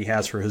passion that he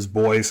has for his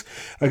boys.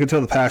 I can tell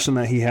the passion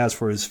that he has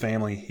for his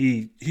family.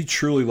 He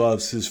truly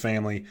loves his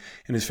family,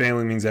 and his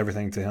family means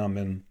everything to him.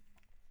 And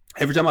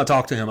every time I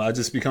talk to him, I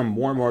just become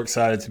more and more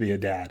excited to be a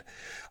dad.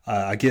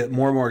 I get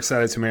more and more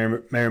excited to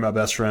marry my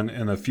best friend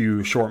in a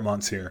few short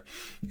months here.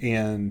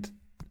 And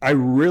I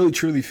really,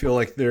 truly feel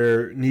like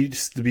there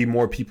needs to be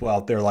more people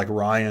out there like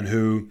Ryan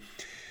who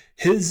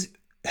his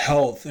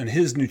health and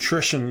his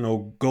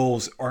nutritional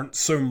goals aren't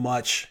so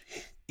much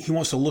he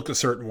wants to look a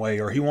certain way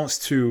or he wants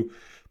to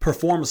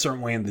perform a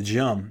certain way in the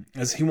gym,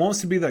 as he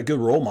wants to be that good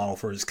role model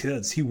for his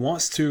kids. He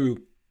wants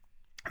to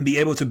be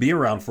able to be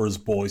around for his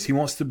boys. He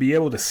wants to be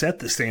able to set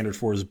the standard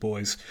for his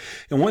boys.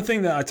 And one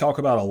thing that I talk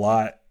about a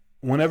lot,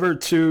 whenever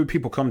two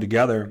people come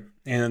together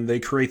and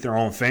they create their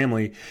own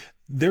family,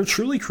 they're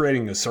truly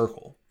creating a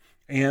circle.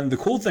 And the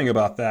cool thing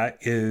about that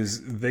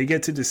is they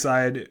get to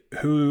decide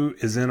who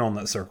is in on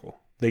that circle.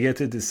 They get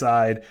to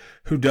decide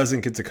who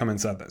doesn't get to come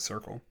inside that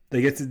circle.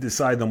 They get to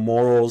decide the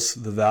morals,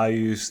 the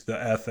values, the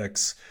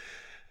ethics,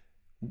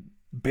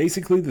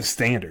 basically the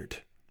standard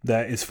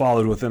that is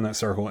followed within that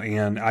circle.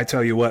 And I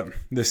tell you what,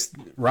 this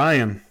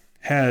Ryan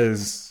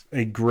has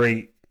a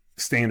great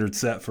standard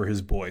set for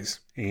his boys.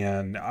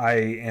 And I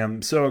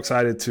am so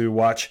excited to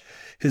watch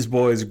his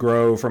boys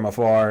grow from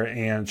afar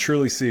and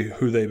truly see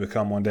who they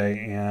become one day.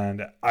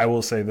 And I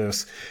will say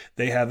this,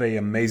 they have an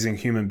amazing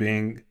human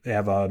being. They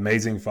have an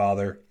amazing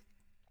father.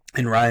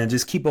 And Ryan,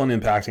 just keep on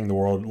impacting the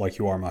world like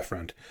you are, my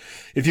friend.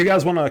 If you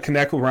guys want to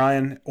connect with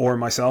Ryan or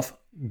myself,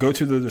 go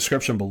to the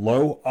description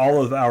below.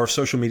 All of our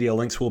social media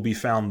links will be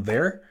found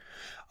there.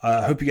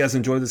 I hope you guys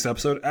enjoyed this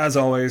episode. As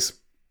always,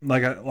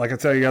 like I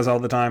tell you guys all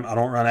the time, I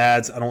don't run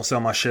ads. I don't sell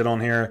my shit on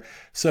here.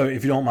 So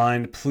if you don't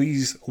mind,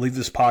 please leave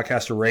this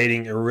podcast a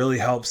rating. It really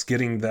helps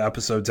getting the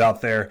episodes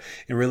out there.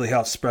 It really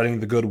helps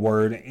spreading the good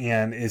word.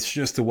 And it's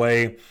just a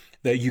way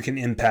that you can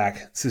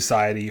impact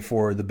society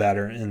for the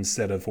better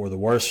instead of for the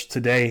worse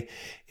today.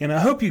 And I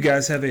hope you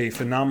guys have a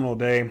phenomenal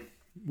day.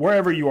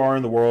 Wherever you are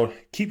in the world,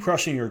 keep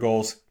crushing your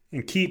goals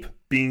and keep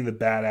being the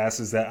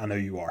badasses that I know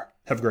you are.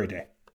 Have a great day.